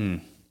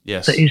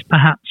Yes. that is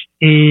perhaps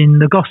in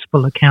the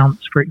gospel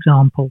accounts, for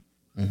example.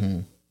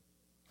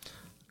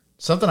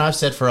 Something I've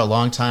said for a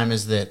long time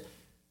is that,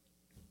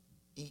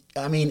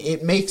 I mean,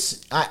 it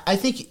makes, I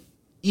think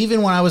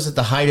even when I was at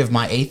the height of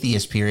my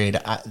atheist period,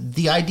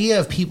 the idea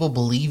of people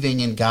believing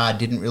in God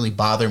didn't really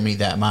bother me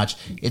that much.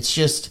 It's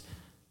just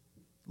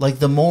like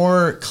the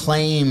more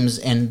claims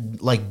and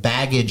like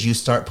baggage you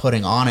start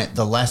putting on it,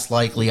 the less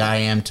likely I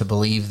am to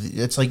believe.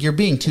 It's like you're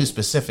being too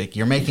specific.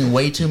 You're making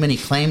way too many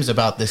claims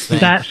about this thing.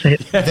 That's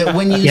it. That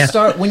when you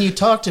when you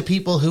talk to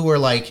people who are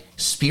like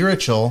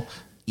spiritual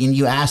and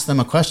you ask them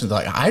a question,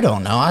 they're like, I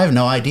don't know. I have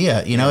no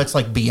idea. You know, it's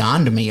like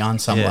beyond me on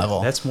some level.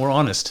 That's more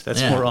honest.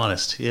 That's more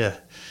honest. Yeah.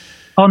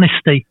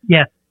 Honesty.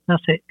 Yeah,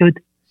 that's it. Good.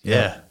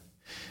 Yeah.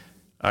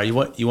 You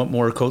want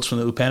more quotes from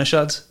the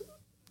Upanishads?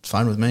 It's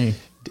fine with me.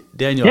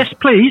 Daniel. Yes,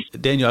 please.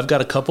 Daniel, I've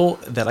got a couple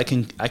that I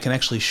can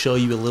actually show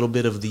you a little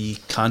bit of the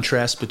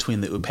contrast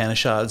between the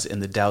Upanishads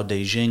and the Tao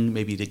Te Ching,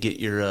 maybe to get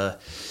your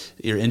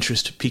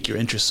interest, to pique your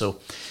interest. So,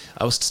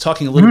 I was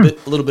talking a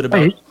little bit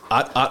about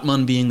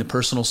Atman being the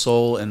personal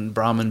soul and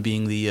Brahman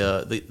being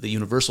the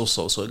universal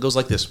soul. So it goes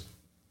like this: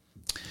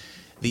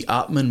 the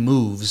Atman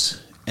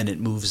moves and it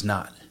moves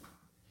not.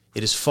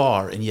 It is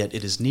far and yet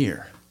it is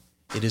near.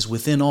 It is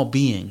within all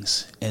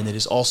beings and it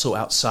is also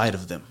outside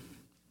of them.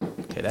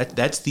 Okay,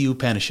 that's the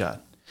Upanishad.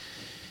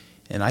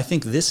 And I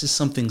think this is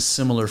something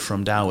similar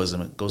from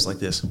Taoism. It goes like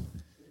this.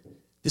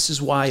 This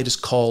is why it is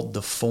called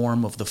the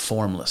form of the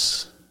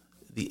formless,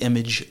 the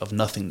image of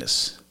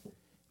nothingness.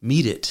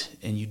 Meet it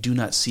and you do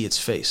not see its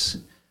face.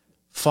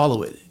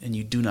 Follow it and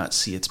you do not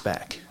see its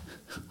back.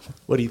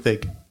 What do you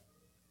think?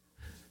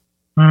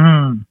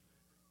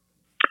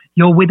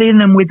 You're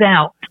within and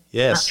without.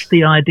 Yes. That's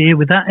the idea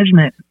with that, isn't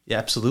it? Yeah,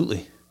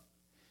 absolutely.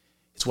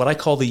 It's what I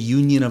call the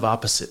union of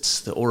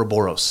opposites, the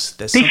Ouroboros.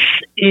 That's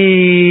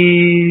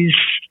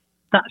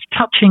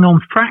touching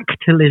on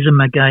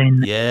fractalism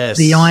again. Yes.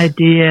 The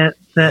idea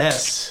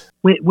that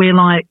we're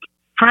like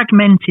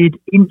fragmented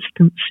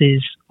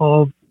instances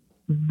of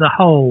the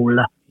whole.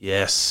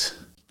 Yes.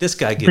 This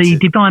guy gets the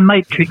it. Divine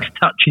Matrix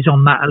touches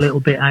on that a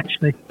little bit,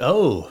 actually.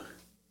 Oh.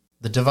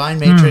 The Divine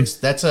Matrix,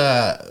 that's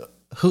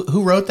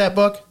who wrote that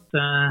book?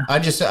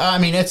 I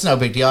mean, it's no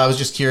big deal. I was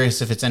just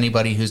curious if it's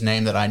anybody whose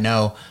name that I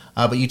know.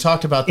 But you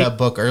talked about that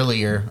book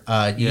earlier.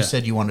 You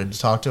said you wanted to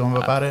talk to him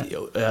about it?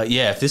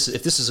 Yeah, if this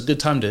is a good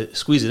time to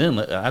squeeze it in,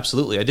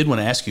 absolutely. I did want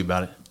to ask you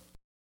about it.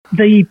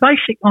 The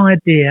basic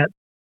idea,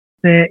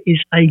 there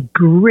is a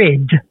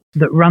grid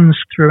that runs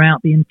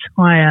throughout the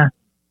entire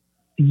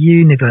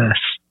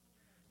universe.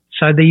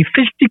 So the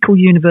physical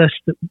universe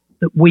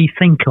that we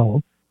think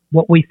of,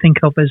 what we think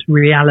of as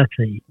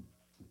reality,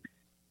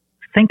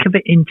 think of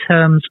it in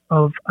terms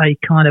of a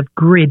kind of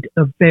grid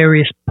of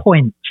various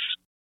points.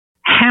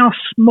 How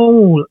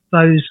small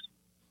those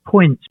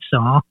points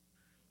are,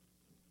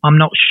 I'm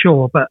not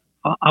sure, but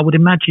I would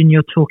imagine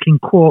you're talking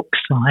quark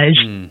size.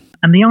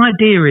 And the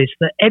idea is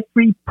that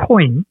every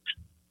point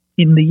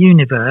in the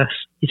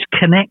universe is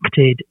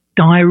connected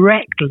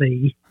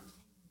directly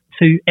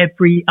to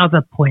every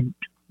other point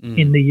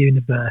in the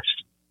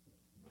universe.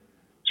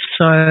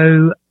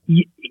 So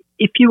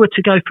if you were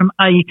to go from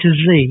A to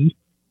Z,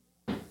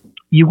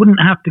 you wouldn't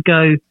have to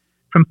go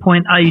from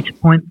point A to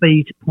point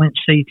B to point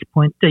C to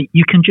point D.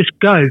 You can just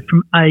go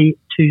from A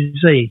to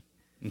Z.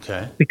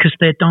 Okay. Because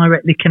they're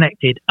directly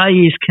connected. A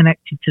is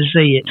connected to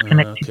Z, it's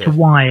connected to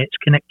Y, it's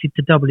connected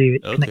to W,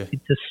 it's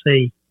connected to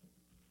C.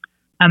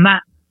 And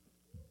that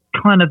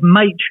kind of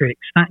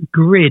matrix, that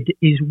grid,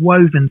 is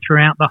woven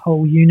throughout the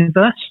whole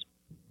universe.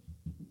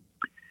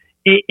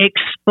 It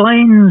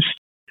explains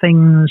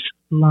things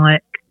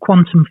like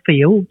quantum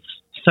fields.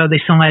 So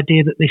this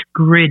idea that this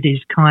grid is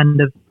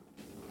kind of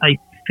a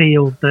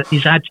field that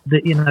is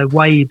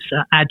waves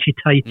are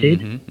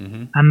agitated,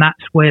 and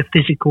that's where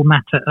physical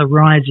matter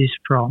arises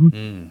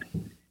from.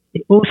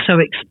 It also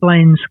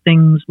explains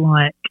things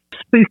like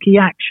spooky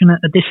action at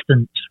a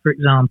distance, for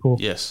example.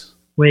 Yes.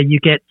 Where you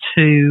get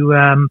two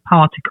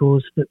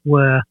particles that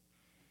were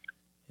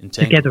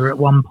together at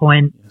one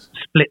point,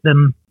 split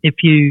them. If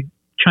you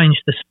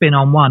change the spin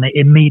on one, it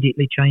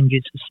immediately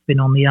changes the spin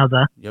on the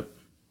other. Yep.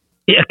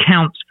 It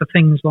accounts for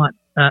things like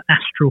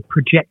astral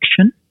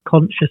projection,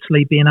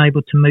 consciously being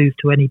able to move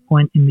to any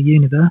point in the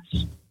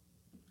universe.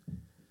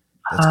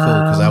 That's cool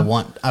because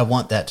I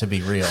want that to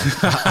be real.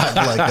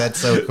 Like, that's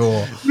so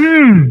cool.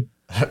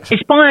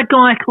 It's by a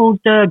guy called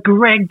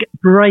Greg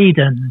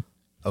Braden.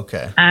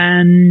 Okay.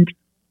 And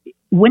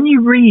when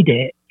you read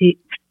it, it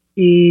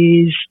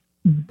is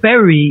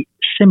very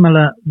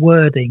similar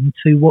wording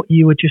to what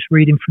you were just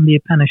reading from the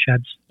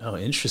Upanishads. Oh,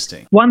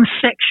 interesting. One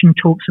section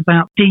talks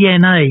about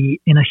DNA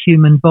in a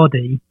human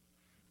body.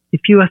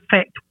 If you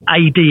affect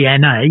a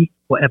DNA,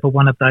 whatever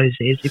one of those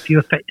is, if you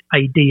affect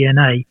a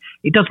DNA,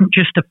 it doesn't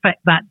just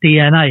affect that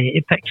DNA,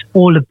 it affects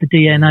all of the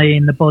DNA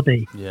in the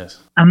body. Yes.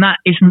 And that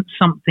isn't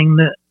something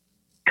that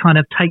kind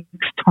of takes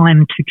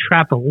time to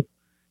travel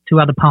to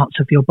other parts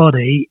of your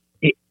body.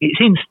 It's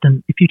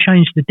instant. If you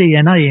change the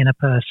DNA in a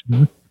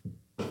person,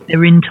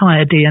 their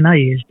entire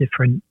DNA is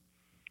different.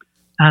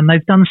 And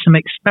they've done some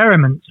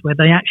experiments where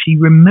they actually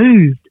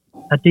removed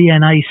a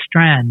DNA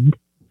strand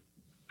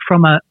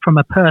from a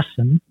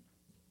person,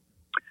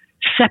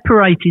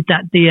 separated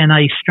that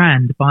DNA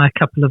strand by a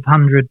couple of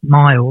 100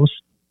 miles,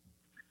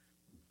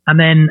 and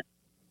then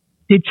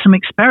did some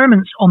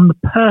experiments on the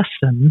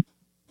person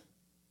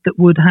that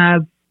would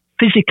have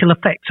physical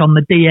effects on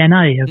the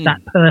DNA of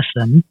that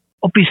person.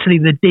 Obviously,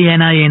 the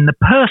DNA in the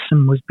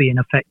person was being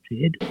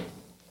affected,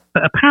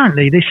 but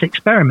apparently this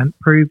experiment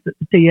proved that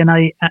the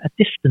DNA at a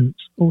distance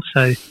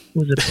also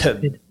was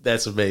affected.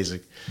 That's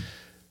amazing.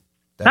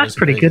 That's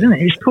pretty good, isn't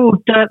it? It's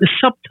called, the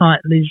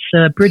subtitle is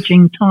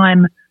Bridging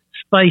Time,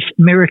 Space,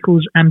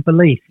 Miracles and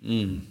Belief.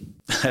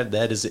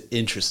 That is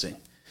interesting.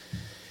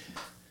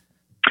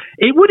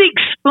 It would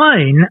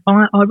explain,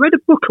 I read a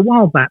book a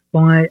while back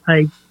by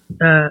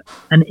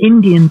an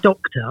Indian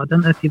doctor. I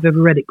don't know if you've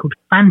ever read it, called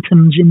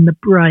Phantoms in the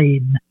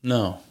Brain.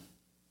 No?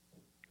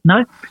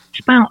 It's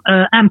about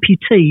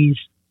amputees.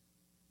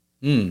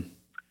 And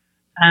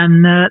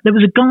there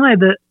was a guy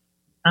that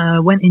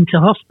went into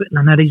hospital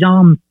and had his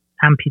arm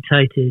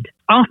amputated.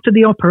 After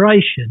the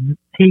operation,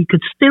 he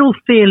could still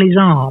feel his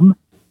arm,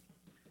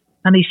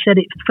 and he said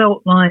it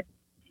felt like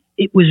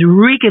it was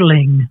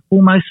wriggling,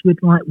 almost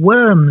with like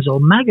worms or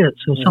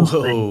maggots or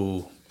something.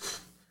 Whoa.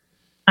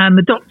 And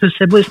the doctor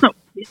said, well, it's not,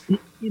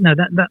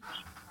 that's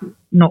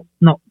not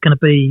going to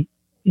be,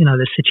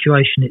 the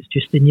situation. It's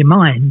just in your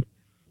mind.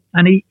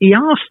 And he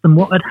asked them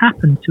what had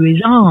happened to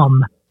his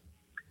arm.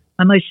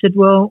 And they said,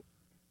 well,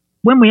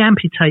 when we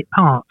amputate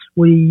parts,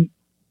 we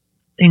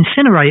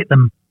incinerate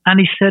them. And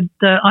he said,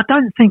 I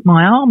don't think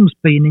my arm's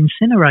been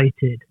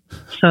incinerated.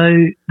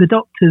 So the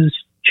doctors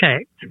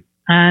checked,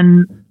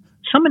 and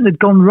something had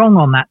gone wrong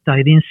on that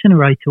day. The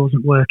incinerator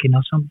wasn't working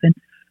or something.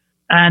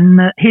 And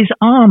his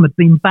arm had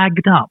been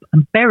bagged up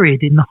and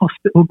buried in the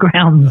hospital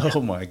grounds.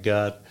 Oh, my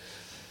God.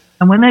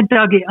 And when they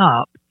dug it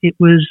up, it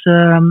was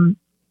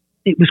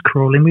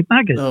crawling with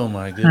maggots. Oh,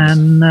 my goodness.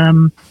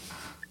 And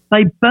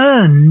they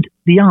burned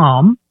the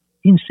arm,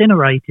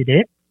 incinerated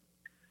it,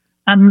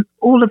 and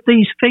all of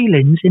these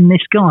feelings in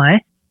this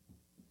guy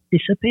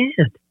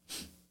disappeared.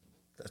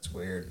 That's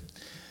weird.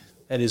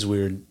 That is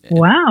weird.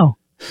 Wow.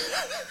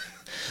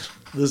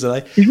 Listen,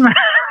 that's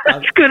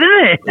good, isn't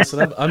it?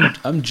 Listen,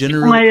 I'm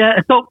generally...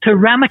 My Dr.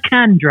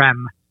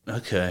 Ramachandran.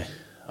 Okay.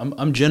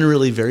 I'm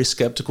generally very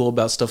skeptical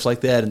about stuff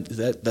like that, and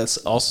that's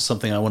also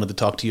something I wanted to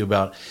talk to you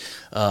about.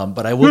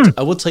 But I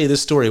will tell you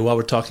this story while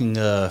we're talking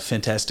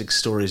fantastic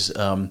stories.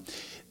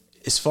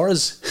 As far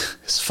as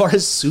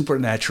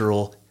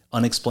supernatural,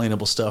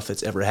 unexplainable stuff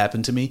that's ever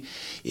happened to me,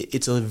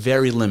 it's a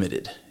very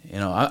limited.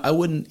 I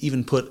wouldn't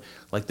even put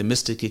like the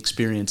mystic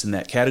experience in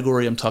that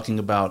category. I'm talking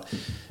about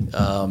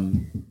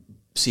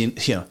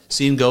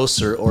seeing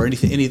ghosts or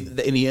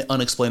any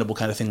unexplainable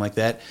kind of thing like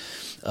that.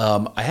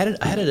 I had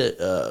I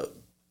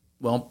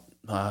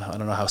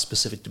don't know how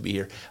specific to be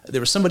here.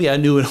 There was somebody I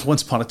knew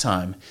once upon a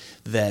time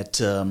that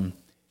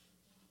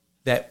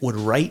would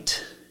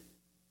write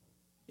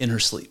in her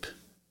sleep.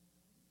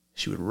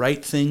 She would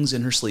write things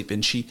in her sleep,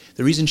 and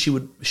the reason she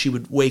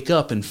would wake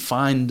up and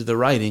find the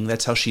writing,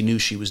 that's how she knew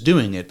she was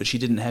doing it, but she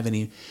didn't have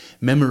any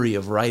memory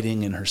of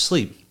writing in her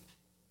sleep.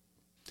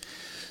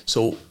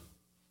 So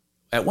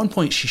at one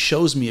point she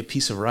shows me a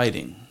piece of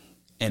writing,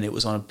 and it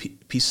was on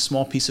a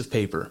small piece of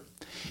paper,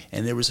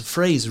 and there was a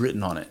phrase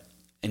written on it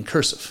in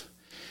cursive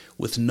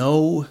with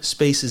no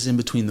spaces in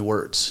between the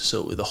words.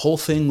 So the whole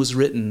thing was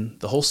written,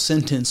 the whole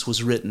sentence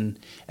was written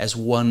as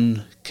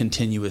one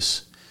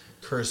continuous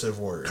cursive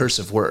word.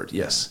 Cursive word,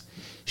 yes.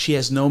 She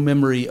has no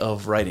memory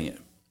of writing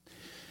it.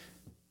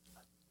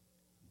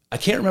 I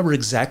can't remember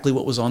exactly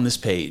what was on this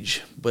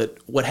page, but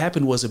what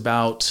happened was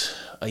about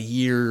a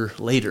year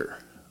later,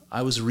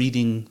 I was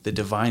reading the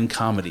Divine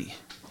Comedy,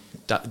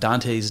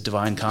 Dante's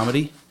Divine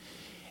Comedy,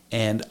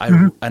 and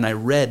I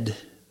read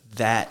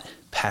that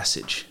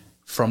passage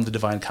from the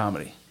Divine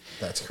Comedy.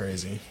 That's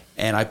crazy.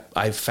 And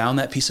I found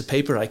that piece of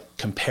paper, I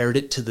compared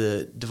it to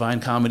the Divine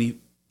Comedy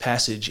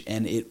passage,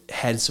 and it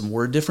had some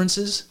word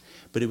differences,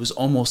 but it was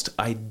almost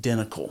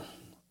identical.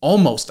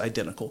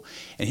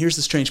 And here's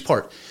the strange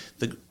part.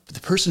 The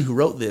person who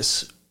wrote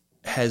this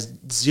has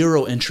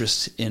zero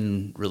interest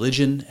in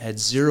religion, had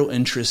zero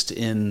interest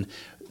in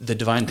the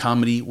Divine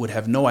Comedy, would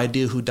have no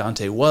idea who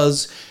Dante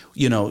was,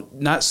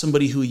 not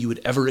somebody who you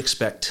would ever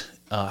expect.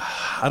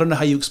 I don't know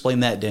how you explain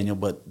that, Daniel,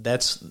 but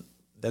that's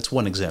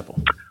one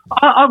example.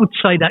 I would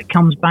say that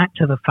comes back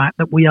to the fact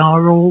that we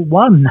are all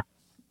one.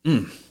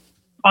 Mm.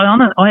 I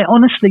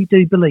honestly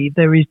do believe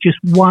there is just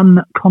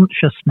one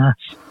consciousness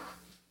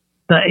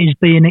that is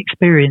being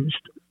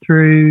experienced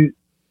through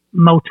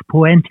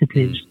multiple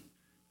entities.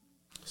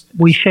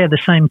 We share the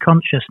same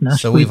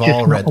consciousness. So we've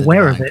all read the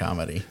Divine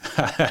Comedy.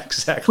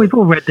 Exactly. We've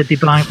all read the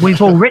Divine.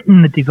 We've all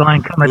written the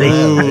Divine Comedy.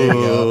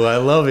 Ooh, I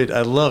love it.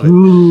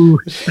 Ooh.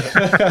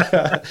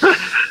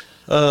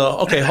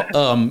 Okay,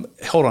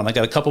 hold on. I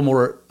got a couple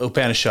more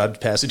Upanishad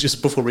passages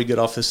before we get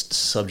off this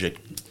subject.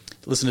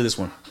 Listen to this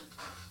one.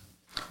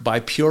 By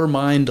pure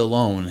mind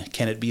alone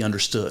can it be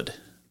understood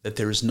that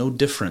there is no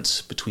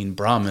difference between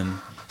Brahman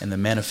and the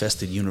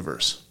manifested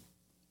universe.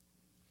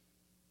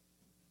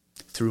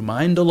 Through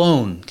mind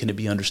alone can it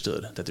be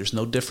understood that there's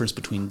no difference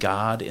between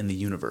God and the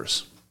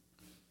universe.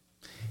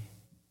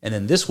 And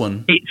then this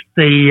one, it's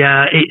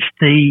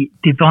the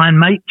divine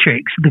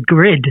matrix, the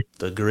grid.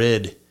 The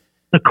grid.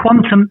 The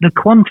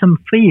quantum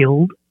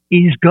field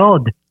is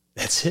God.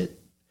 That's it.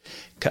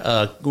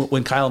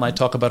 When Kyle and I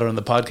talk about it on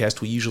the podcast,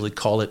 we usually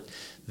call it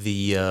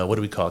the what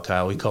do we call it,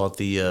 Kyle? We call it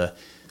the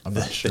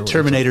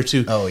Terminator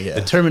 2. Oh, yeah.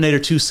 The Terminator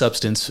 2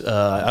 substance.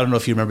 I don't know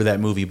if you remember that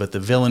movie, but the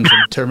villain from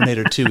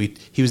Terminator 2,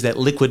 he was that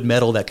liquid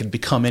metal that could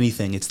become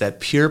anything. It's that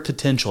pure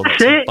potential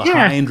that's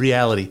behind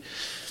reality.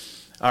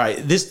 All right,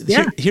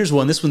 here's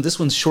one. This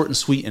one's short and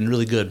sweet and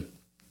really good.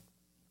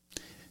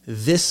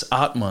 This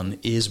Atman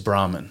is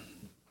Brahman.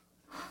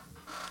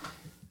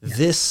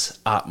 This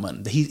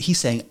Atman. He's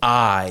saying,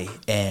 I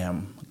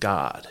am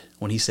God.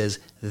 When he says,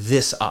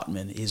 this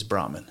Atman is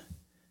Brahman.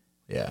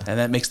 Yeah. And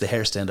that makes the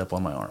hair stand up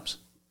on my arms.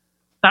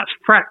 That's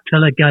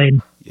fractal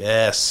again.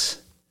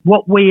 Yes.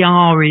 What we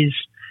are is,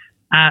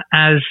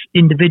 as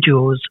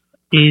individuals,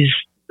 is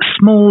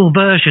small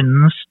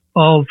versions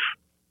of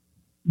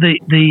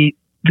the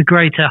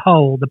greater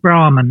whole, the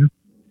Brahman,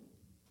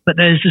 but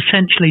there's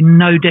essentially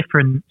no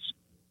difference.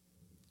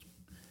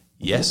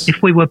 Yes.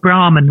 If we were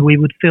Brahman, we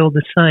would feel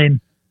the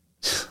same.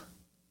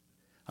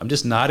 I'm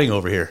just nodding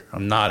over here.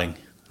 I'm nodding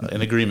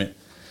in agreement.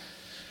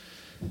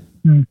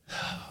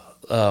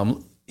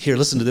 Here,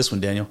 listen to this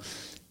one, Daniel.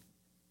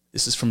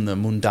 This is from the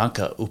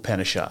Mundaka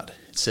Upanishad.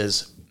 It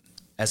says,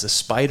 as a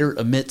spider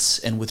emits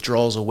and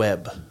withdraws a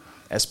web,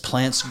 as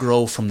plants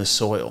grow from the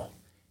soil,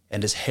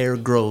 and as hair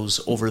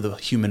grows over the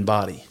human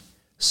body,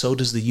 so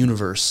does the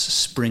universe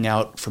spring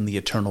out from the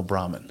eternal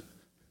Brahman.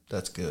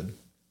 That's good.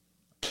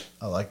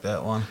 I like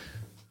that one.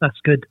 That's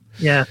good.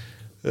 Yeah.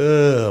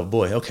 Oh,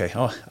 boy. Okay.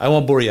 I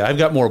won't bore you. I've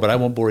got more, but I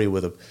won't bore you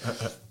with them.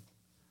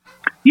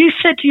 You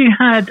said you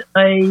had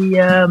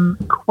a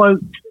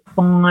quote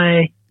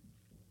by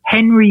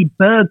Henry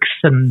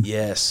Bergson.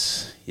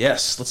 Yes.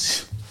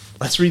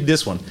 Let's read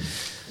this one.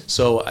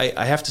 So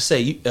I have to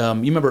say, you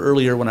remember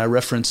earlier when I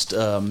referenced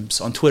on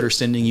Twitter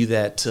sending you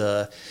that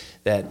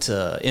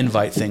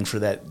invite thing for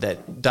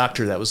that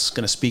doctor that was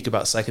going to speak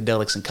about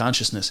psychedelics and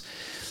consciousness.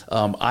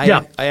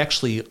 I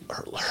actually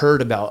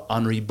heard about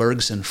Henri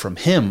Bergson from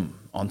him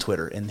on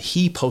Twitter, and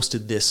he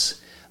posted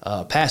this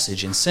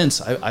passage. And since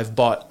I've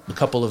bought a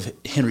couple of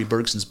Henry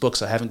Bergson's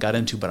books, I haven't got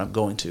into, but I'm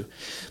going to.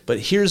 But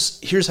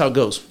here's how it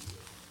goes.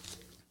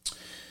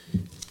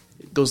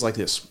 It goes like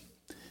this.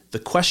 The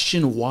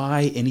question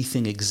why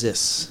anything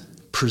exists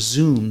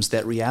presumes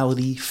that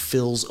reality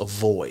fills a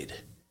void,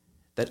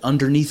 that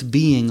underneath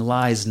being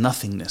lies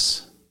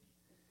nothingness.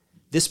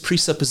 This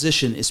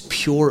presupposition is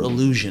pure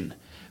illusion,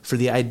 for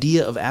the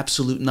idea of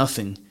absolute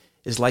nothing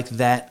is like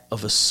that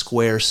of a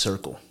square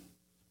circle.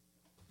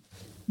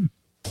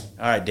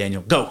 All right,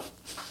 Daniel, go.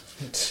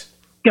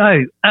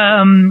 Go.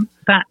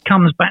 That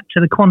comes back to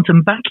the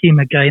quantum vacuum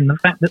again, the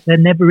fact that there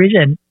never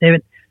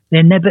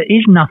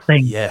is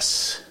nothing.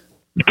 Yes.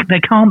 There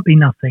can't be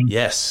nothing.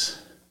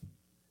 Yes.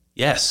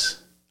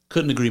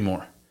 Couldn't agree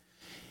more.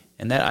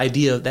 And that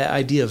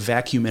idea of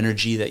vacuum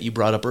energy that you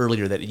brought up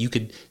earlier, that you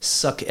could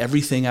suck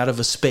everything out of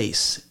a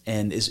space,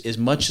 and as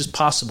much as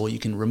possible you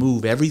can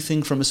remove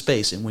everything from a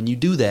space. And when you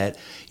do that,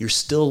 you're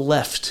still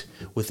left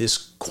with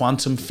this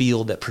quantum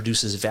field that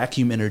produces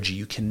vacuum energy.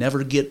 You can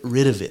never get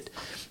rid of it.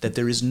 That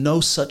there is no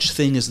such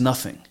thing as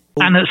nothing.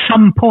 And at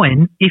some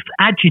point, if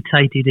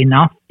agitated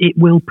enough, it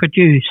will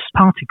produce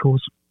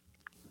particles.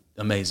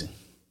 Amazing.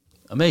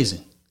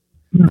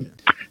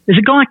 There's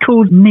a guy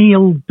called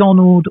Neil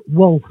Donald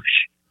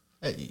Walsh.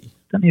 Hey. I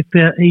don't know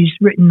if he's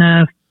written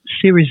a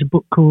series of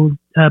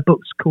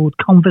books called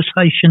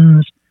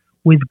Conversations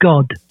with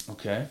God.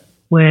 Okay.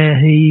 Where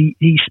he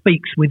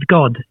speaks with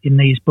God in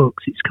these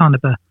books. It's kind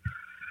of I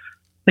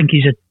think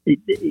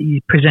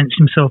he presents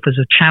himself as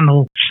a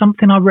channel.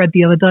 Something I read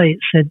the other day, it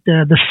said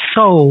the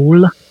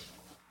soul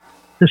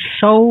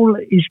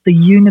is the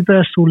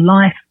universal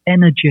life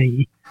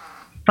energy,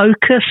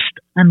 focused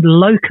and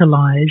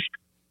localized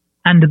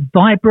and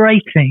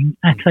vibrating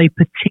at a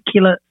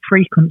particular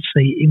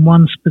frequency in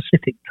one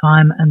specific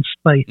time and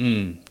space.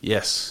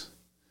 Yes.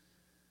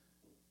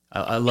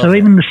 I love so that.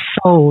 even the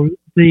soul,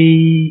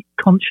 the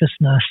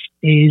consciousness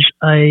is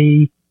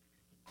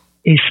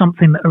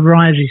something that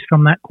arises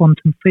from that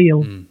quantum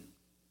field.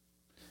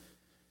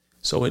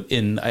 So I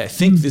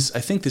think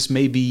this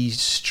may be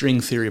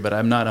string theory, but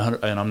I'm not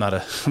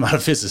a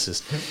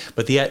physicist.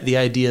 But the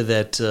idea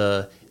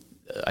that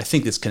I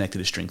think it's connected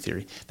to string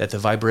theory, that the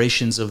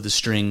vibrations of the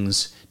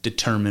strings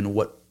determine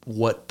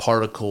what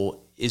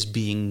particle is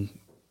being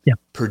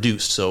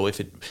produced. So if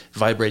it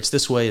vibrates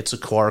this way, it's a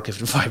quark.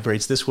 If it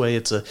vibrates this way,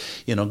 it's a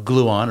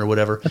gluon or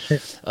whatever.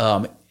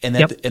 And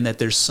that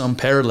there's some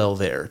parallel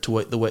there to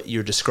what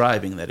you're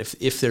describing. That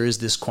if there is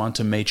this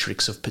quantum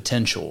matrix of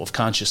potential of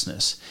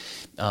consciousness,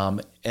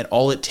 and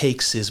all it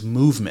takes is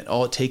movement.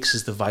 All it takes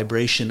is the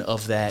vibration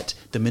of that,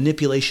 the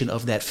manipulation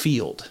of that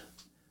field.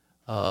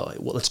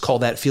 Let's call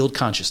that field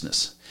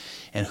consciousness.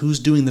 And who's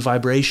doing the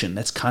vibration?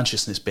 That's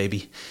consciousness,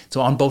 baby.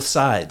 So on both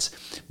sides.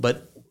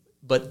 But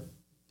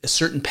a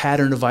certain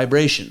pattern of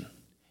vibration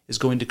is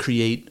going to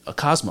create a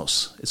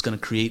cosmos. It's going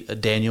to create a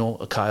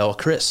Daniel, a Kyle, a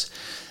Chris.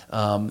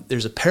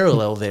 There's a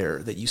parallel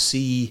there that you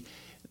see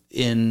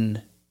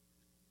in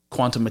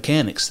quantum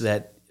mechanics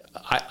that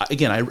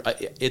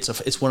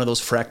it's one of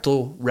those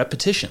fractal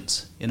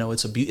repetitions.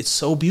 It's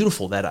so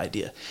beautiful, that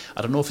idea.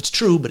 I don't know if it's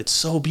true, but it's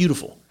so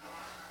beautiful.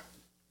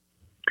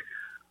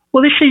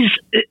 Well, this is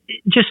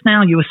just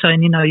now you were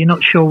saying, you're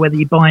not sure whether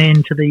you buy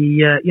into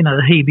the,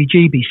 the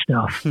heebie-jeebie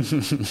stuff.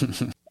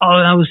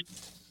 I was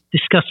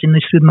discussing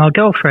this with my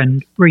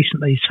girlfriend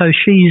recently. So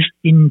she's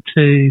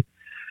into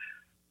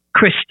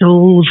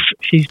crystals.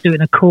 She's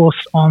doing a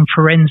course on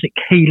forensic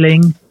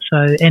healing,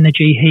 so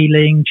energy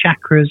healing,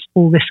 chakras,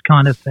 all this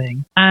kind of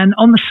thing. And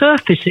on the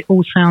surface, it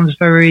all sounds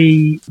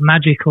very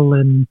magical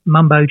and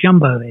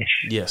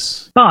mumbo-jumbo-ish.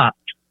 Yes. But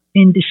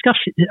in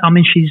discussing,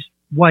 she's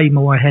way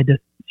more ahead of,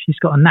 she's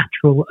got a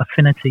natural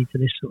affinity to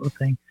this sort of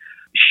thing.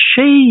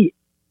 She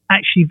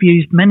actually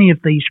views many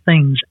of these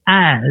things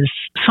as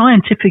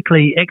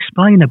scientifically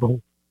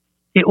explainable.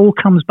 It all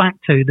comes back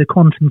to the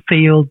quantum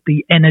field,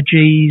 the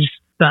energies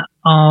that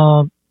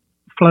are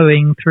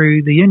flowing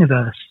through the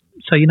universe.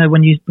 So,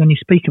 when you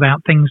speak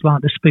about things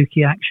like the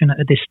spooky action at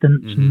a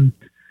distance and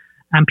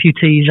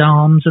amputees'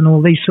 arms and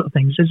all these sort of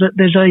things,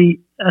 there's a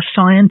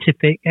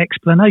scientific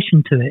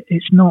explanation to it.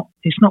 It's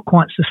not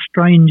quite so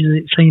strange as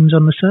it seems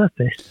on the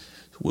surface.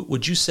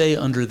 Would you say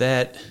under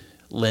that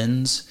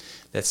lens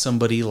that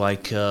somebody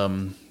like,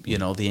 the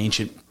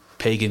ancient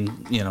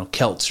pagan,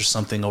 Celts or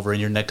something over in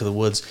your neck of the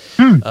woods,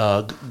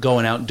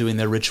 going out and doing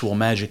their ritual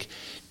magic,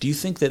 do you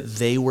think that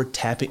they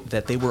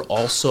were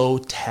also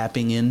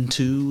tapping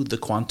into the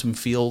quantum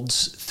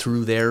fields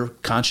through their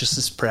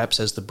consciousness, perhaps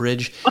as the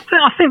bridge?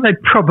 I think they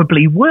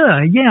probably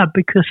were, yeah,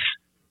 because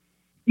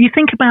you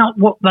think about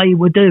what they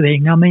were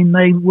doing. A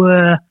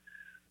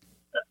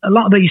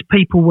lot of these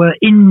people were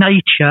in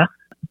nature.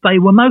 They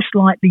were most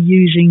likely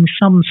using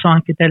some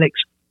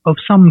psychedelics of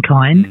some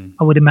kind,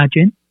 I would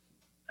imagine.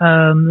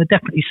 They're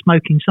definitely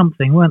smoking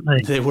something, weren't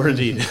they? They were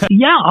indeed.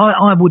 Yeah,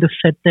 I would have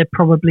said they're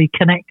probably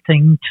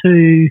connecting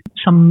to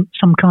some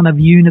kind of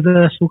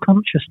universal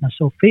consciousness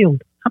or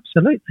field.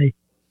 Absolutely.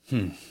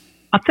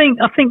 I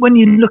think when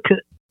you look at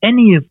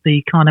any of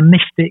the kind of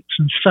mystics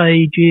and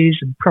sages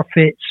and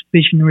prophets,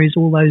 visionaries,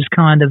 all those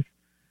kind of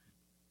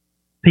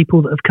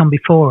people that have come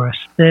before us,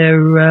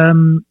 they're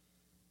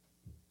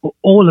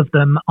all of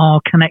them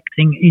are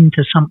connecting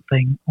into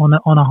something on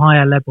a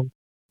higher level.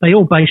 They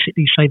all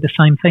basically say the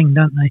same thing,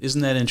 don't they?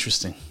 Isn't that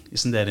interesting?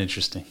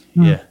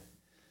 Yeah.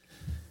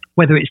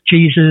 Whether it's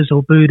Jesus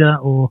or Buddha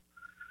or...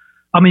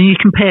 you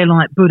compare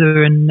like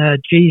Buddha and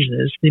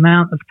Jesus, the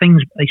amount of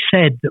things they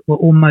said that were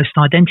almost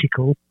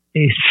identical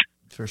is...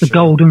 The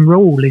golden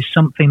rule is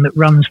something that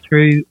runs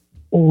through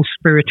all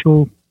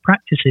spiritual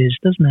practices,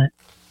 doesn't it?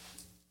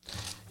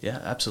 Yeah,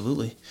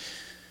 absolutely.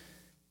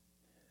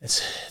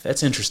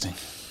 That's interesting.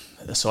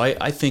 So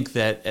I think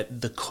that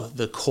at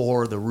the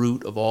core, the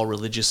root of all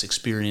religious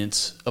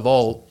experience, of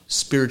all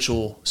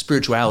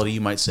spirituality,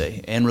 you might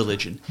say, and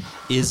religion,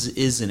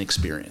 is an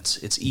experience.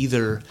 It's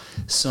either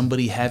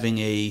somebody having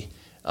a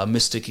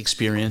mystic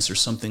experience or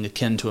something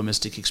akin to a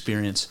mystic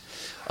experience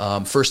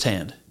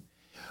firsthand,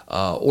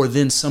 or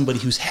then somebody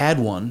who's had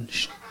one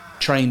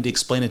trying to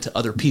explain it to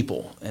other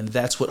people. And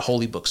that's what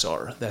holy books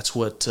are. That's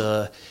what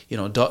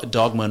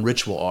dogma and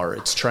ritual are.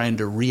 It's trying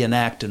to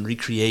reenact and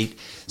recreate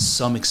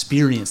some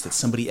experience that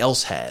somebody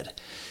else had.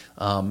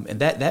 And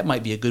that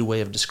might be a good way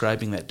of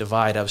describing that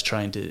divide I was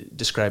trying to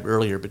describe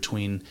earlier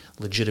between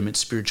legitimate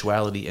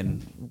spirituality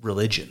and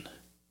religion.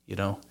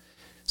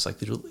 It's like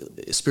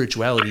the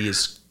spirituality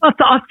is...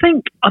 I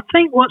think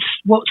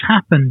what's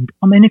happened,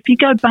 if you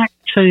go back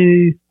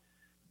to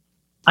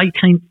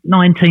 18th,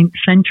 19th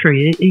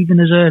century,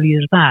 even as early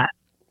as that,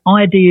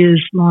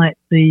 ideas like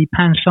the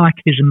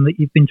panpsychism that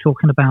you've been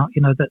talking about,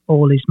 that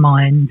all is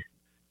mind,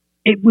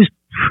 it was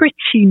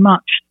pretty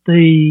much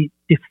the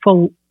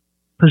default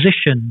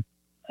position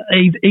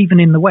even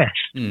in the West,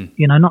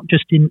 not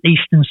just in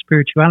Eastern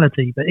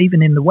spirituality, but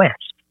even in the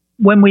West.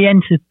 When we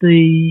entered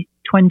the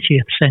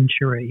 20th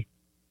century,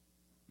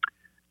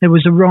 there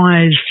was a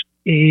rise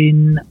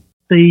in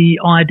the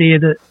idea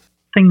that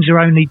things are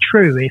only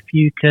true if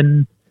you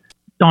can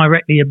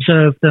directly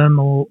observe them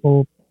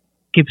or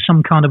give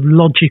some kind of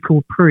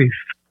logical proof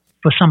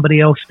for somebody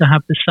else to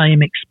have the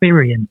same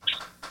experience.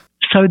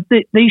 So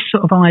these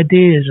sort of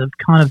ideas have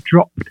kind of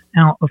dropped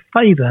out of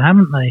favour,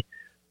 haven't they?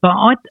 But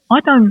I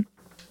don't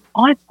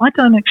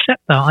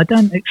accept that. I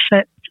don't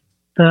accept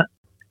that.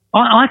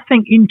 I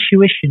think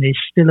intuition is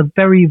still a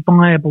very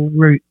viable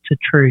route to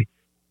truth.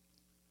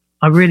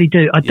 I really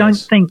do. I don't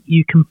think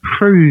you can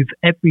prove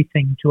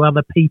everything to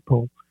other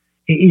people.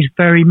 It is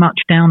very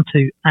much down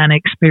to an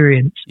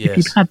experience. If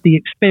you've had the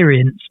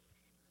experience,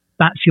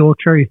 that's your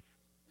truth.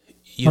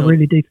 I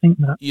really do think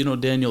that.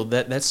 Daniel,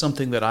 that's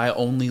something that I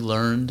only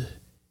learned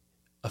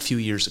a few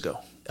years ago.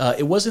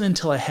 It wasn't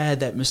until I had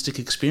that mystic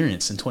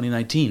experience in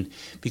 2019,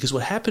 because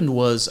what happened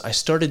was I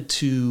started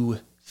to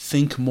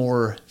think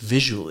more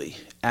visually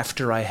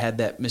after I had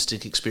that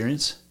mystic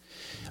experience.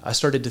 I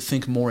started to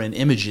think more in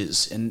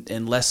images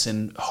and less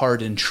in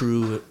hard and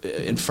true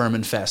and firm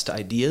and fast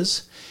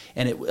ideas.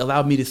 And it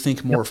allowed me to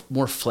think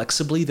more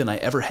flexibly than I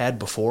ever had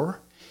before.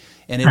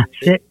 And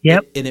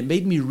it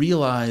made me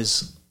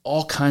realize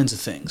all kinds of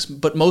things,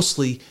 but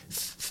mostly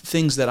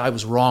things that I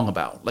was wrong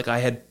about. Like I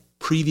had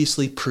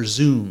previously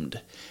presumed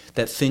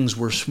that things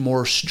were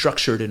more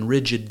structured and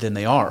rigid than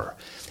they are.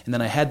 And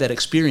then I had that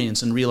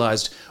experience and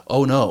realized,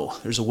 oh no,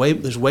 there's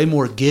way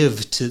more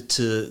give to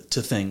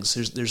things.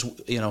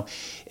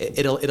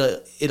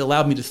 It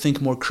allowed me to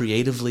think more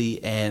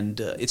creatively, and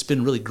it's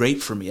been really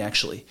great for me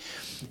actually.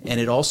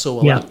 And it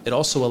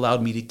also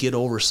allowed me to get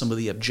over some of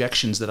the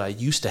objections that I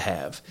used to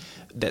have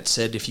that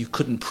said if you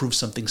couldn't prove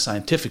something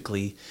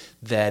scientifically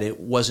that it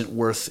wasn't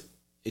worth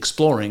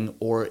exploring,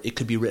 or it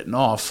could be written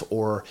off,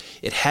 or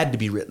it had to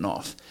be written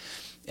off.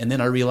 And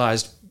then I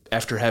realized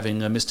after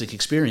having a mystic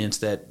experience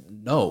that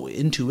no,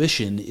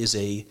 intuition is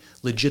a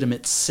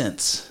legitimate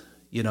sense.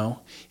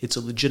 It's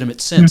a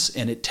legitimate sense,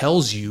 and it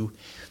tells you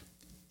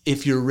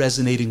if you're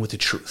resonating with the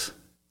truth.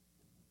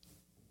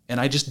 And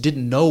I just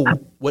didn't know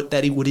what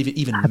that would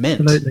even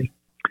meant. Absolutely.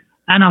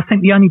 And I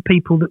think the only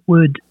people that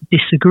would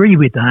disagree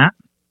with that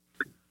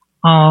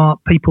are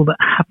people that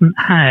haven't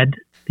had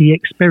the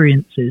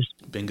experiences.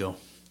 Bingo.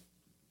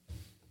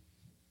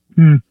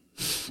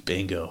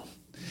 Bingo.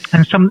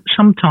 And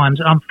sometimes,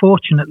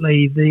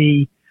 unfortunately,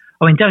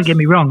 don't get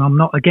me wrong, I'm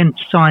not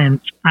against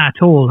science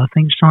at all. I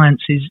think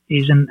science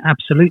is an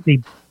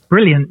absolutely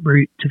brilliant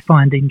route to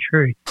finding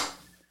truth.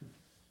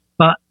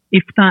 But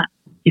if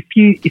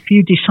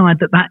you decide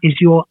that is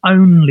your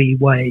only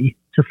way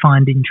to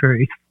finding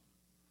truth,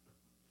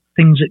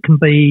 things that can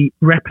be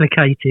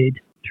replicated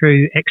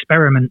through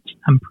experiments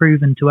and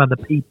proven to other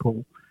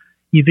people,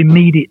 you've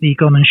immediately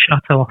gone and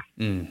shut off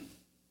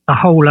a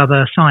whole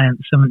other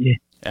science, haven't you?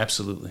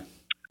 Absolutely.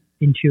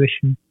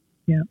 Intuition.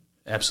 Yeah.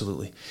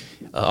 Absolutely.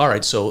 All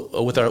right.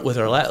 So with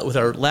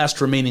our last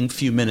remaining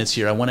few minutes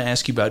here, I want to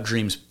ask you about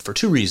dreams for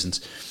two reasons.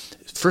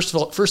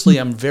 Firstly,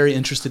 I'm very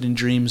interested in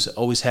dreams.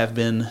 Always have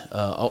been.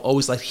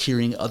 Always like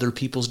hearing other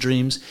people's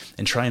dreams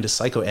and trying to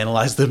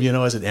psychoanalyze them.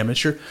 As an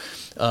amateur.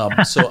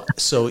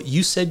 So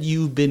you said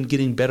you've been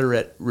getting better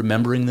at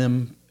remembering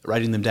them,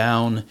 writing them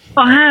down.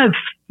 I have.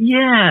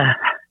 Yeah.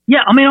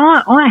 I mean,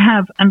 I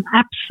have an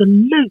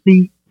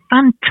absolutely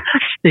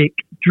fantastic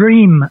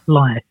dream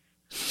life.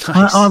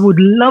 Nice. I would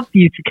love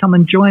you to come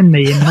and join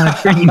me in my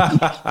dreams.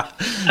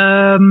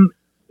 I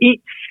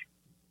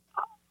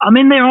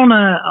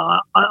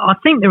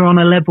think they're on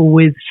a level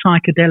with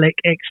psychedelic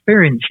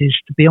experiences,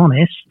 to be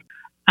honest.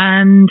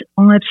 And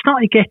I've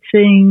started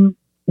getting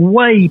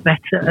way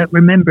better at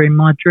remembering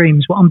my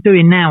dreams. What I'm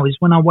doing now is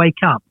when I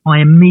wake up, I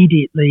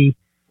immediately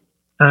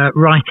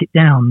write it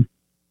down,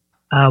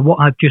 what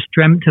I've just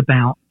dreamt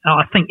about.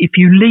 I think if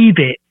you leave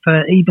it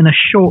for even a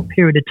short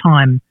period of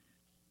time,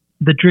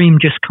 the dream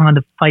just kind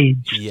of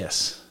fades.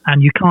 Yes.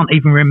 And you can't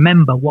even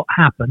remember what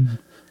happened.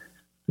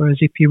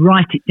 Whereas if you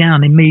write it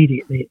down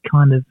immediately, it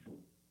kind of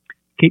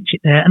keeps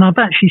it there. And I've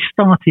actually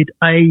started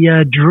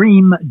a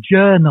dream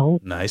journal.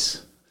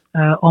 Nice.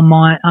 On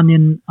my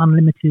Onion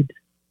Unlimited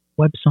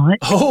website.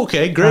 Oh,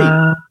 okay, great.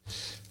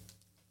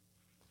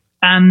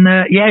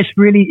 It's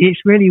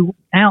really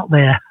out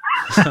there.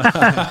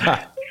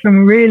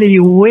 Some really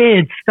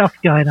weird stuff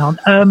going on.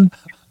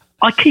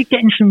 I keep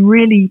getting some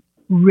really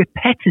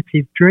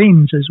repetitive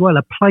dreams as well.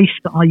 A place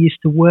that I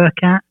used to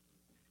work at,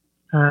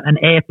 an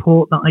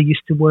airport that I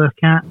used to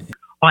work at.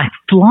 I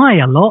fly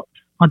a lot.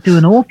 I do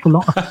an awful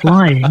lot of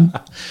flying.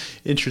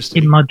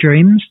 Interesting. In my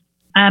dreams.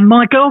 And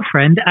my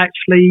girlfriend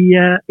actually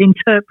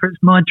interprets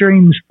my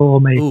dreams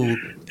for me. Ooh,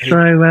 hey. So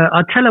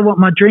I tell her what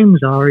my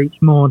dreams are each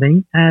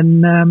morning,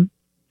 and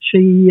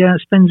she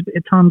spends a bit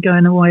of time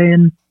going away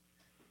and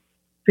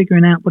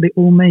figuring out what it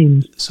all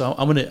means. So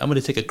I'm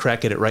gonna take a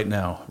crack at it right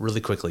now,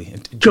 really quickly.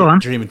 Go on.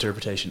 Dream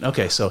interpretation.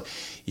 Okay, so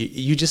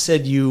you just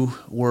said you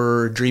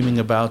were dreaming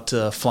about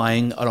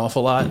flying an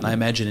awful lot, and I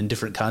imagine in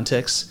different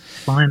contexts.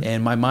 Flying.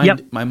 And my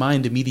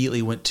mind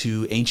immediately went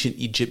to ancient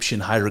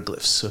Egyptian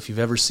hieroglyphs. So if you've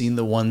ever seen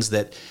the ones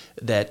that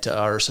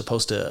are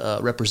supposed to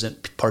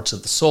represent parts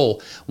of the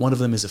soul, one of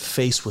them is a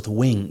face with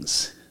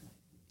wings.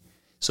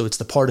 So it's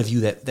the part of you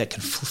that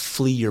can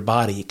flee your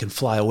body, it can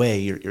fly away,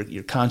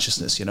 your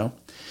consciousness, you know.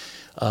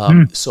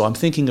 So I'm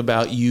thinking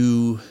about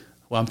you.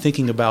 Well, I'm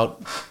thinking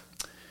about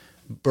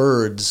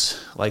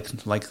birds, like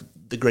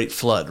the Great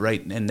Flood,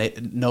 right?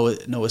 And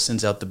Noah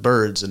sends out the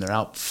birds, and they're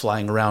out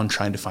flying around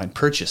trying to find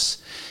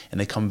purchase, and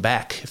they come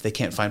back if they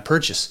can't find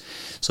purchase.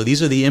 So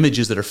these are the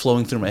images that are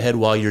flowing through my head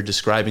while you're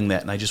describing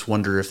that, and I just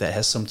wonder if that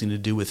has something to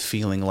do with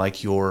feeling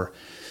like you're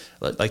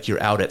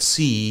out at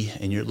sea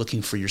and you're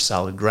looking for your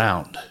solid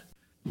ground.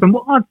 From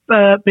what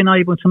I've been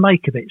able to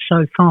make of it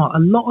so far, a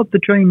lot of the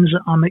dreams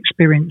that I'm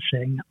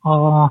experiencing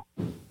are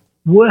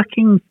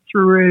working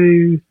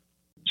through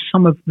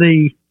some of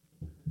the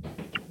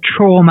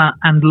trauma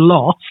and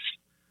loss.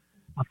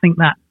 I think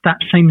that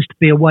seems to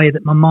be a way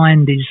that my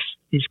mind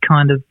is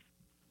kind of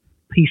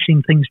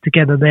piecing things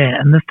together there.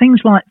 And the things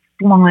like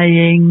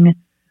flying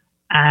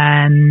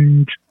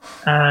and,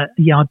 I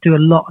do a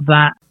lot of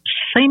that.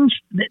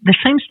 There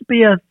seems to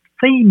be a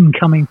theme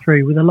coming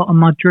through with a lot of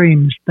my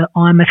dreams that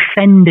I'm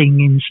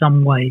ascending in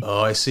some way. Oh,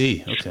 I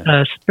see.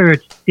 Okay.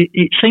 Spirit.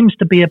 It seems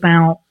to be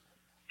about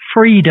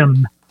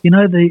freedom. You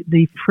know,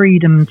 the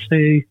freedom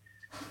to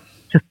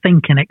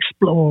think and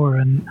explore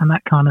and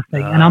that kind of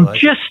thing. And I'm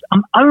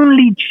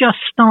only just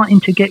starting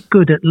to get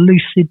good at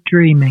lucid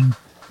dreaming.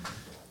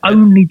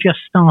 Only just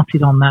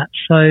started on that.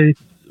 So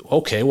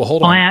okay, well,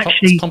 hold on. I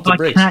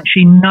can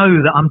actually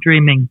know that I'm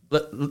dreaming.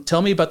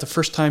 Tell me about the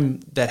first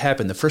time that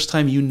happened. The first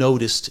time you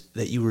noticed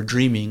that you were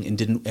dreaming and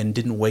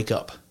didn't wake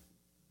up.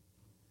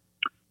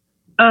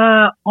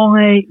 I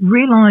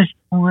realised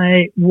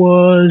I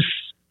was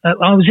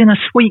in a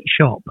sweet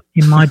shop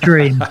in my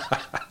dream,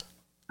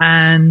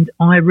 and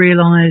I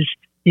realised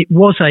it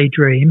was a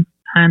dream,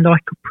 and I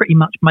could pretty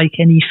much make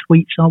any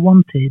sweets I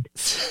wanted.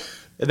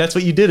 And that's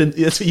what you did.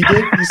 You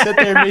sat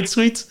there and made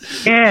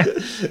sweets. Yeah,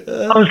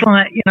 I was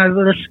like,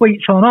 the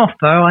sweets on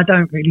offer. I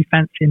don't really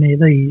fancy any of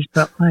these,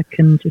 but I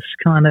can just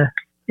kind of.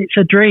 It's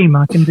a dream.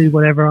 I can do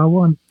whatever I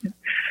want.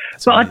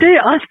 But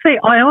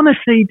I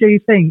honestly do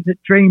think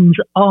that dreams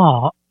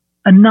are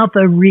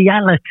another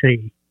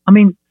reality. I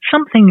mean,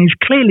 something is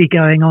clearly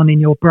going on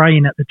in your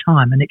brain at the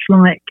time, and it's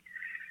like,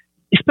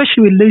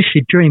 especially with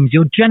lucid dreams,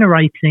 you're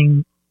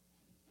generating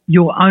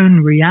your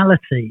own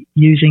reality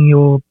using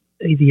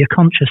either your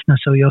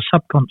consciousness or your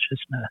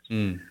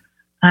subconsciousness.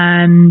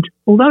 And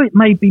although it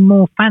may be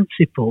more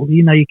fanciful,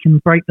 you can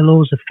break the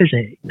laws of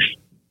physics,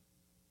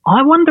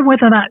 I wonder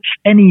whether that's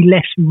any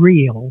less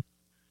real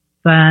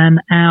than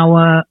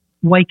our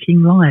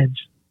waking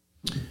lives.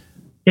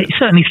 It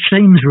certainly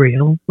seems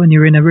real when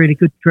you're in a really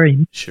good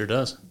dream. Sure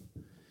does.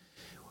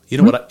 You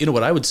know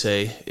what I would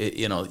say?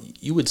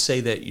 You would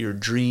say that your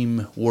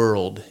dream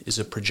world is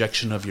a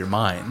projection of your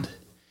mind.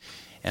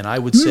 And I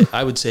would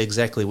say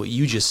exactly what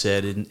you just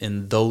said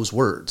in those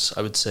words.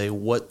 I would say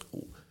what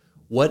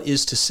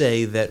is to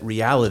say that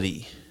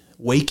reality,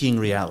 waking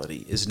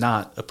reality, is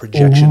not a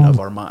projection of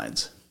our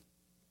minds.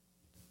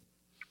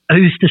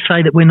 Who's to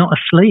say that we're not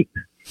asleep?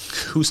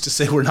 Who's to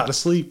say we're not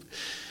asleep?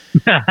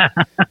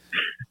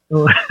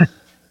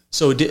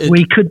 So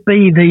we could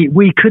be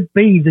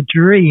the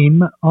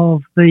dream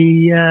of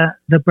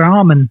the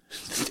Brahman.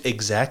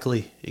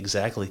 Exactly.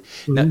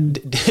 Now,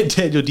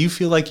 Daniel, do you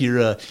feel like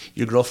your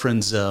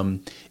girlfriend's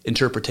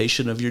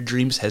interpretation of your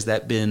dreams, has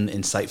that been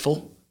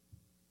insightful?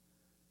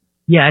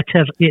 Yeah,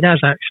 it has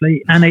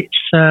actually, and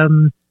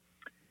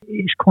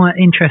it's quite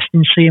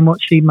interesting seeing what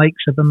she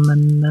makes of them.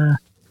 And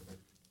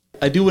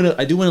I do want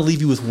to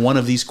leave you with one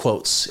of these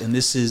quotes, and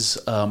this is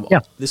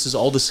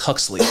Aldous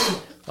Huxley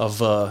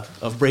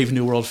of Brave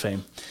New World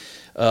fame.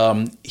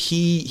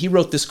 He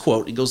wrote this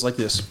quote. It goes like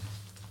this.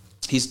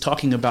 He's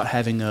talking about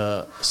having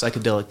a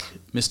psychedelic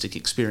mystic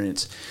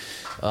experience.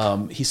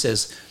 He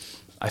says,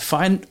 I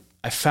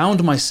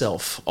found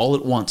myself all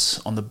at once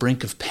on the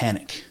brink of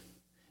panic.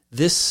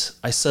 This,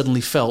 I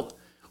suddenly felt,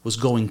 was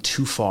going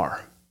too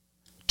far,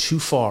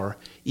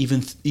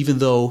 even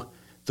though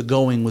the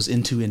going was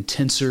into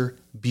intenser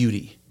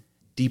beauty,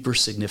 deeper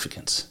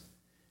significance.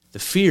 The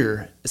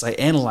fear, as I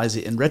analyze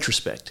it in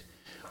retrospect,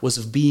 was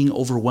of being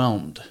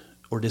overwhelmed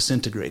or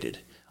disintegrated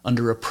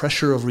under a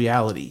pressure of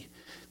reality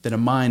that a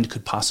mind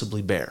could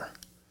possibly bear.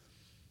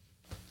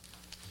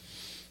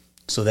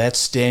 So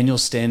that's Daniel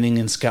standing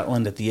in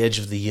Scotland at the edge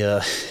of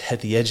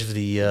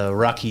the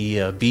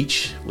rocky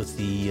beach with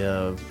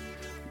the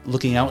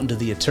looking out into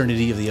the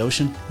eternity of the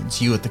ocean.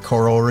 It's you at the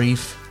coral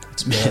reef.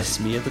 It's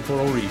me at the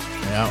coral reef.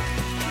 Yeah.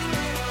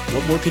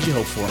 What more could you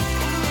hope for?